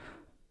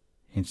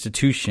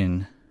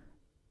institution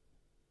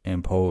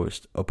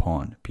imposed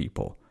upon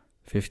people.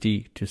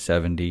 50 to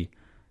 70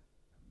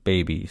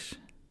 babies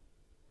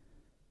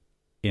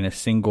in a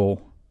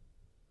single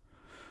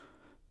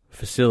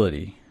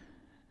facility.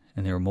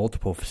 And there are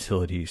multiple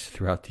facilities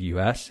throughout the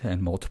U.S.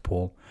 and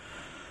multiple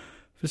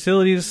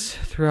facilities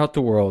throughout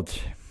the world.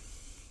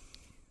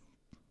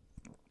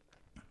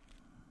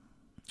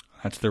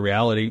 That's the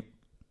reality.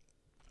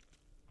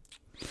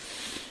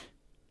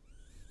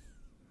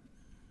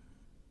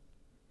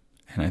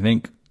 And I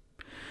think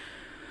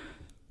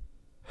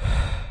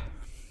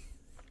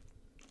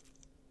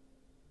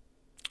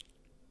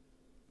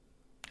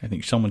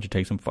someone should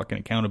take some fucking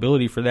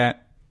accountability for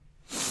that.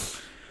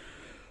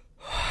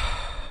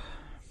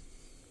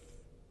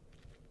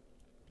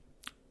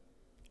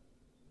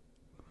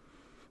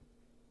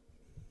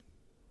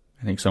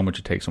 I think someone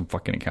should take some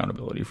fucking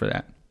accountability for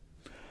that.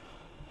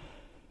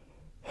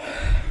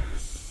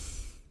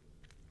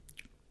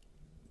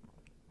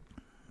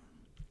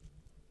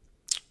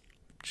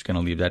 Just going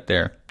to leave that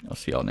there. I'll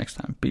see y'all next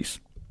time. Peace.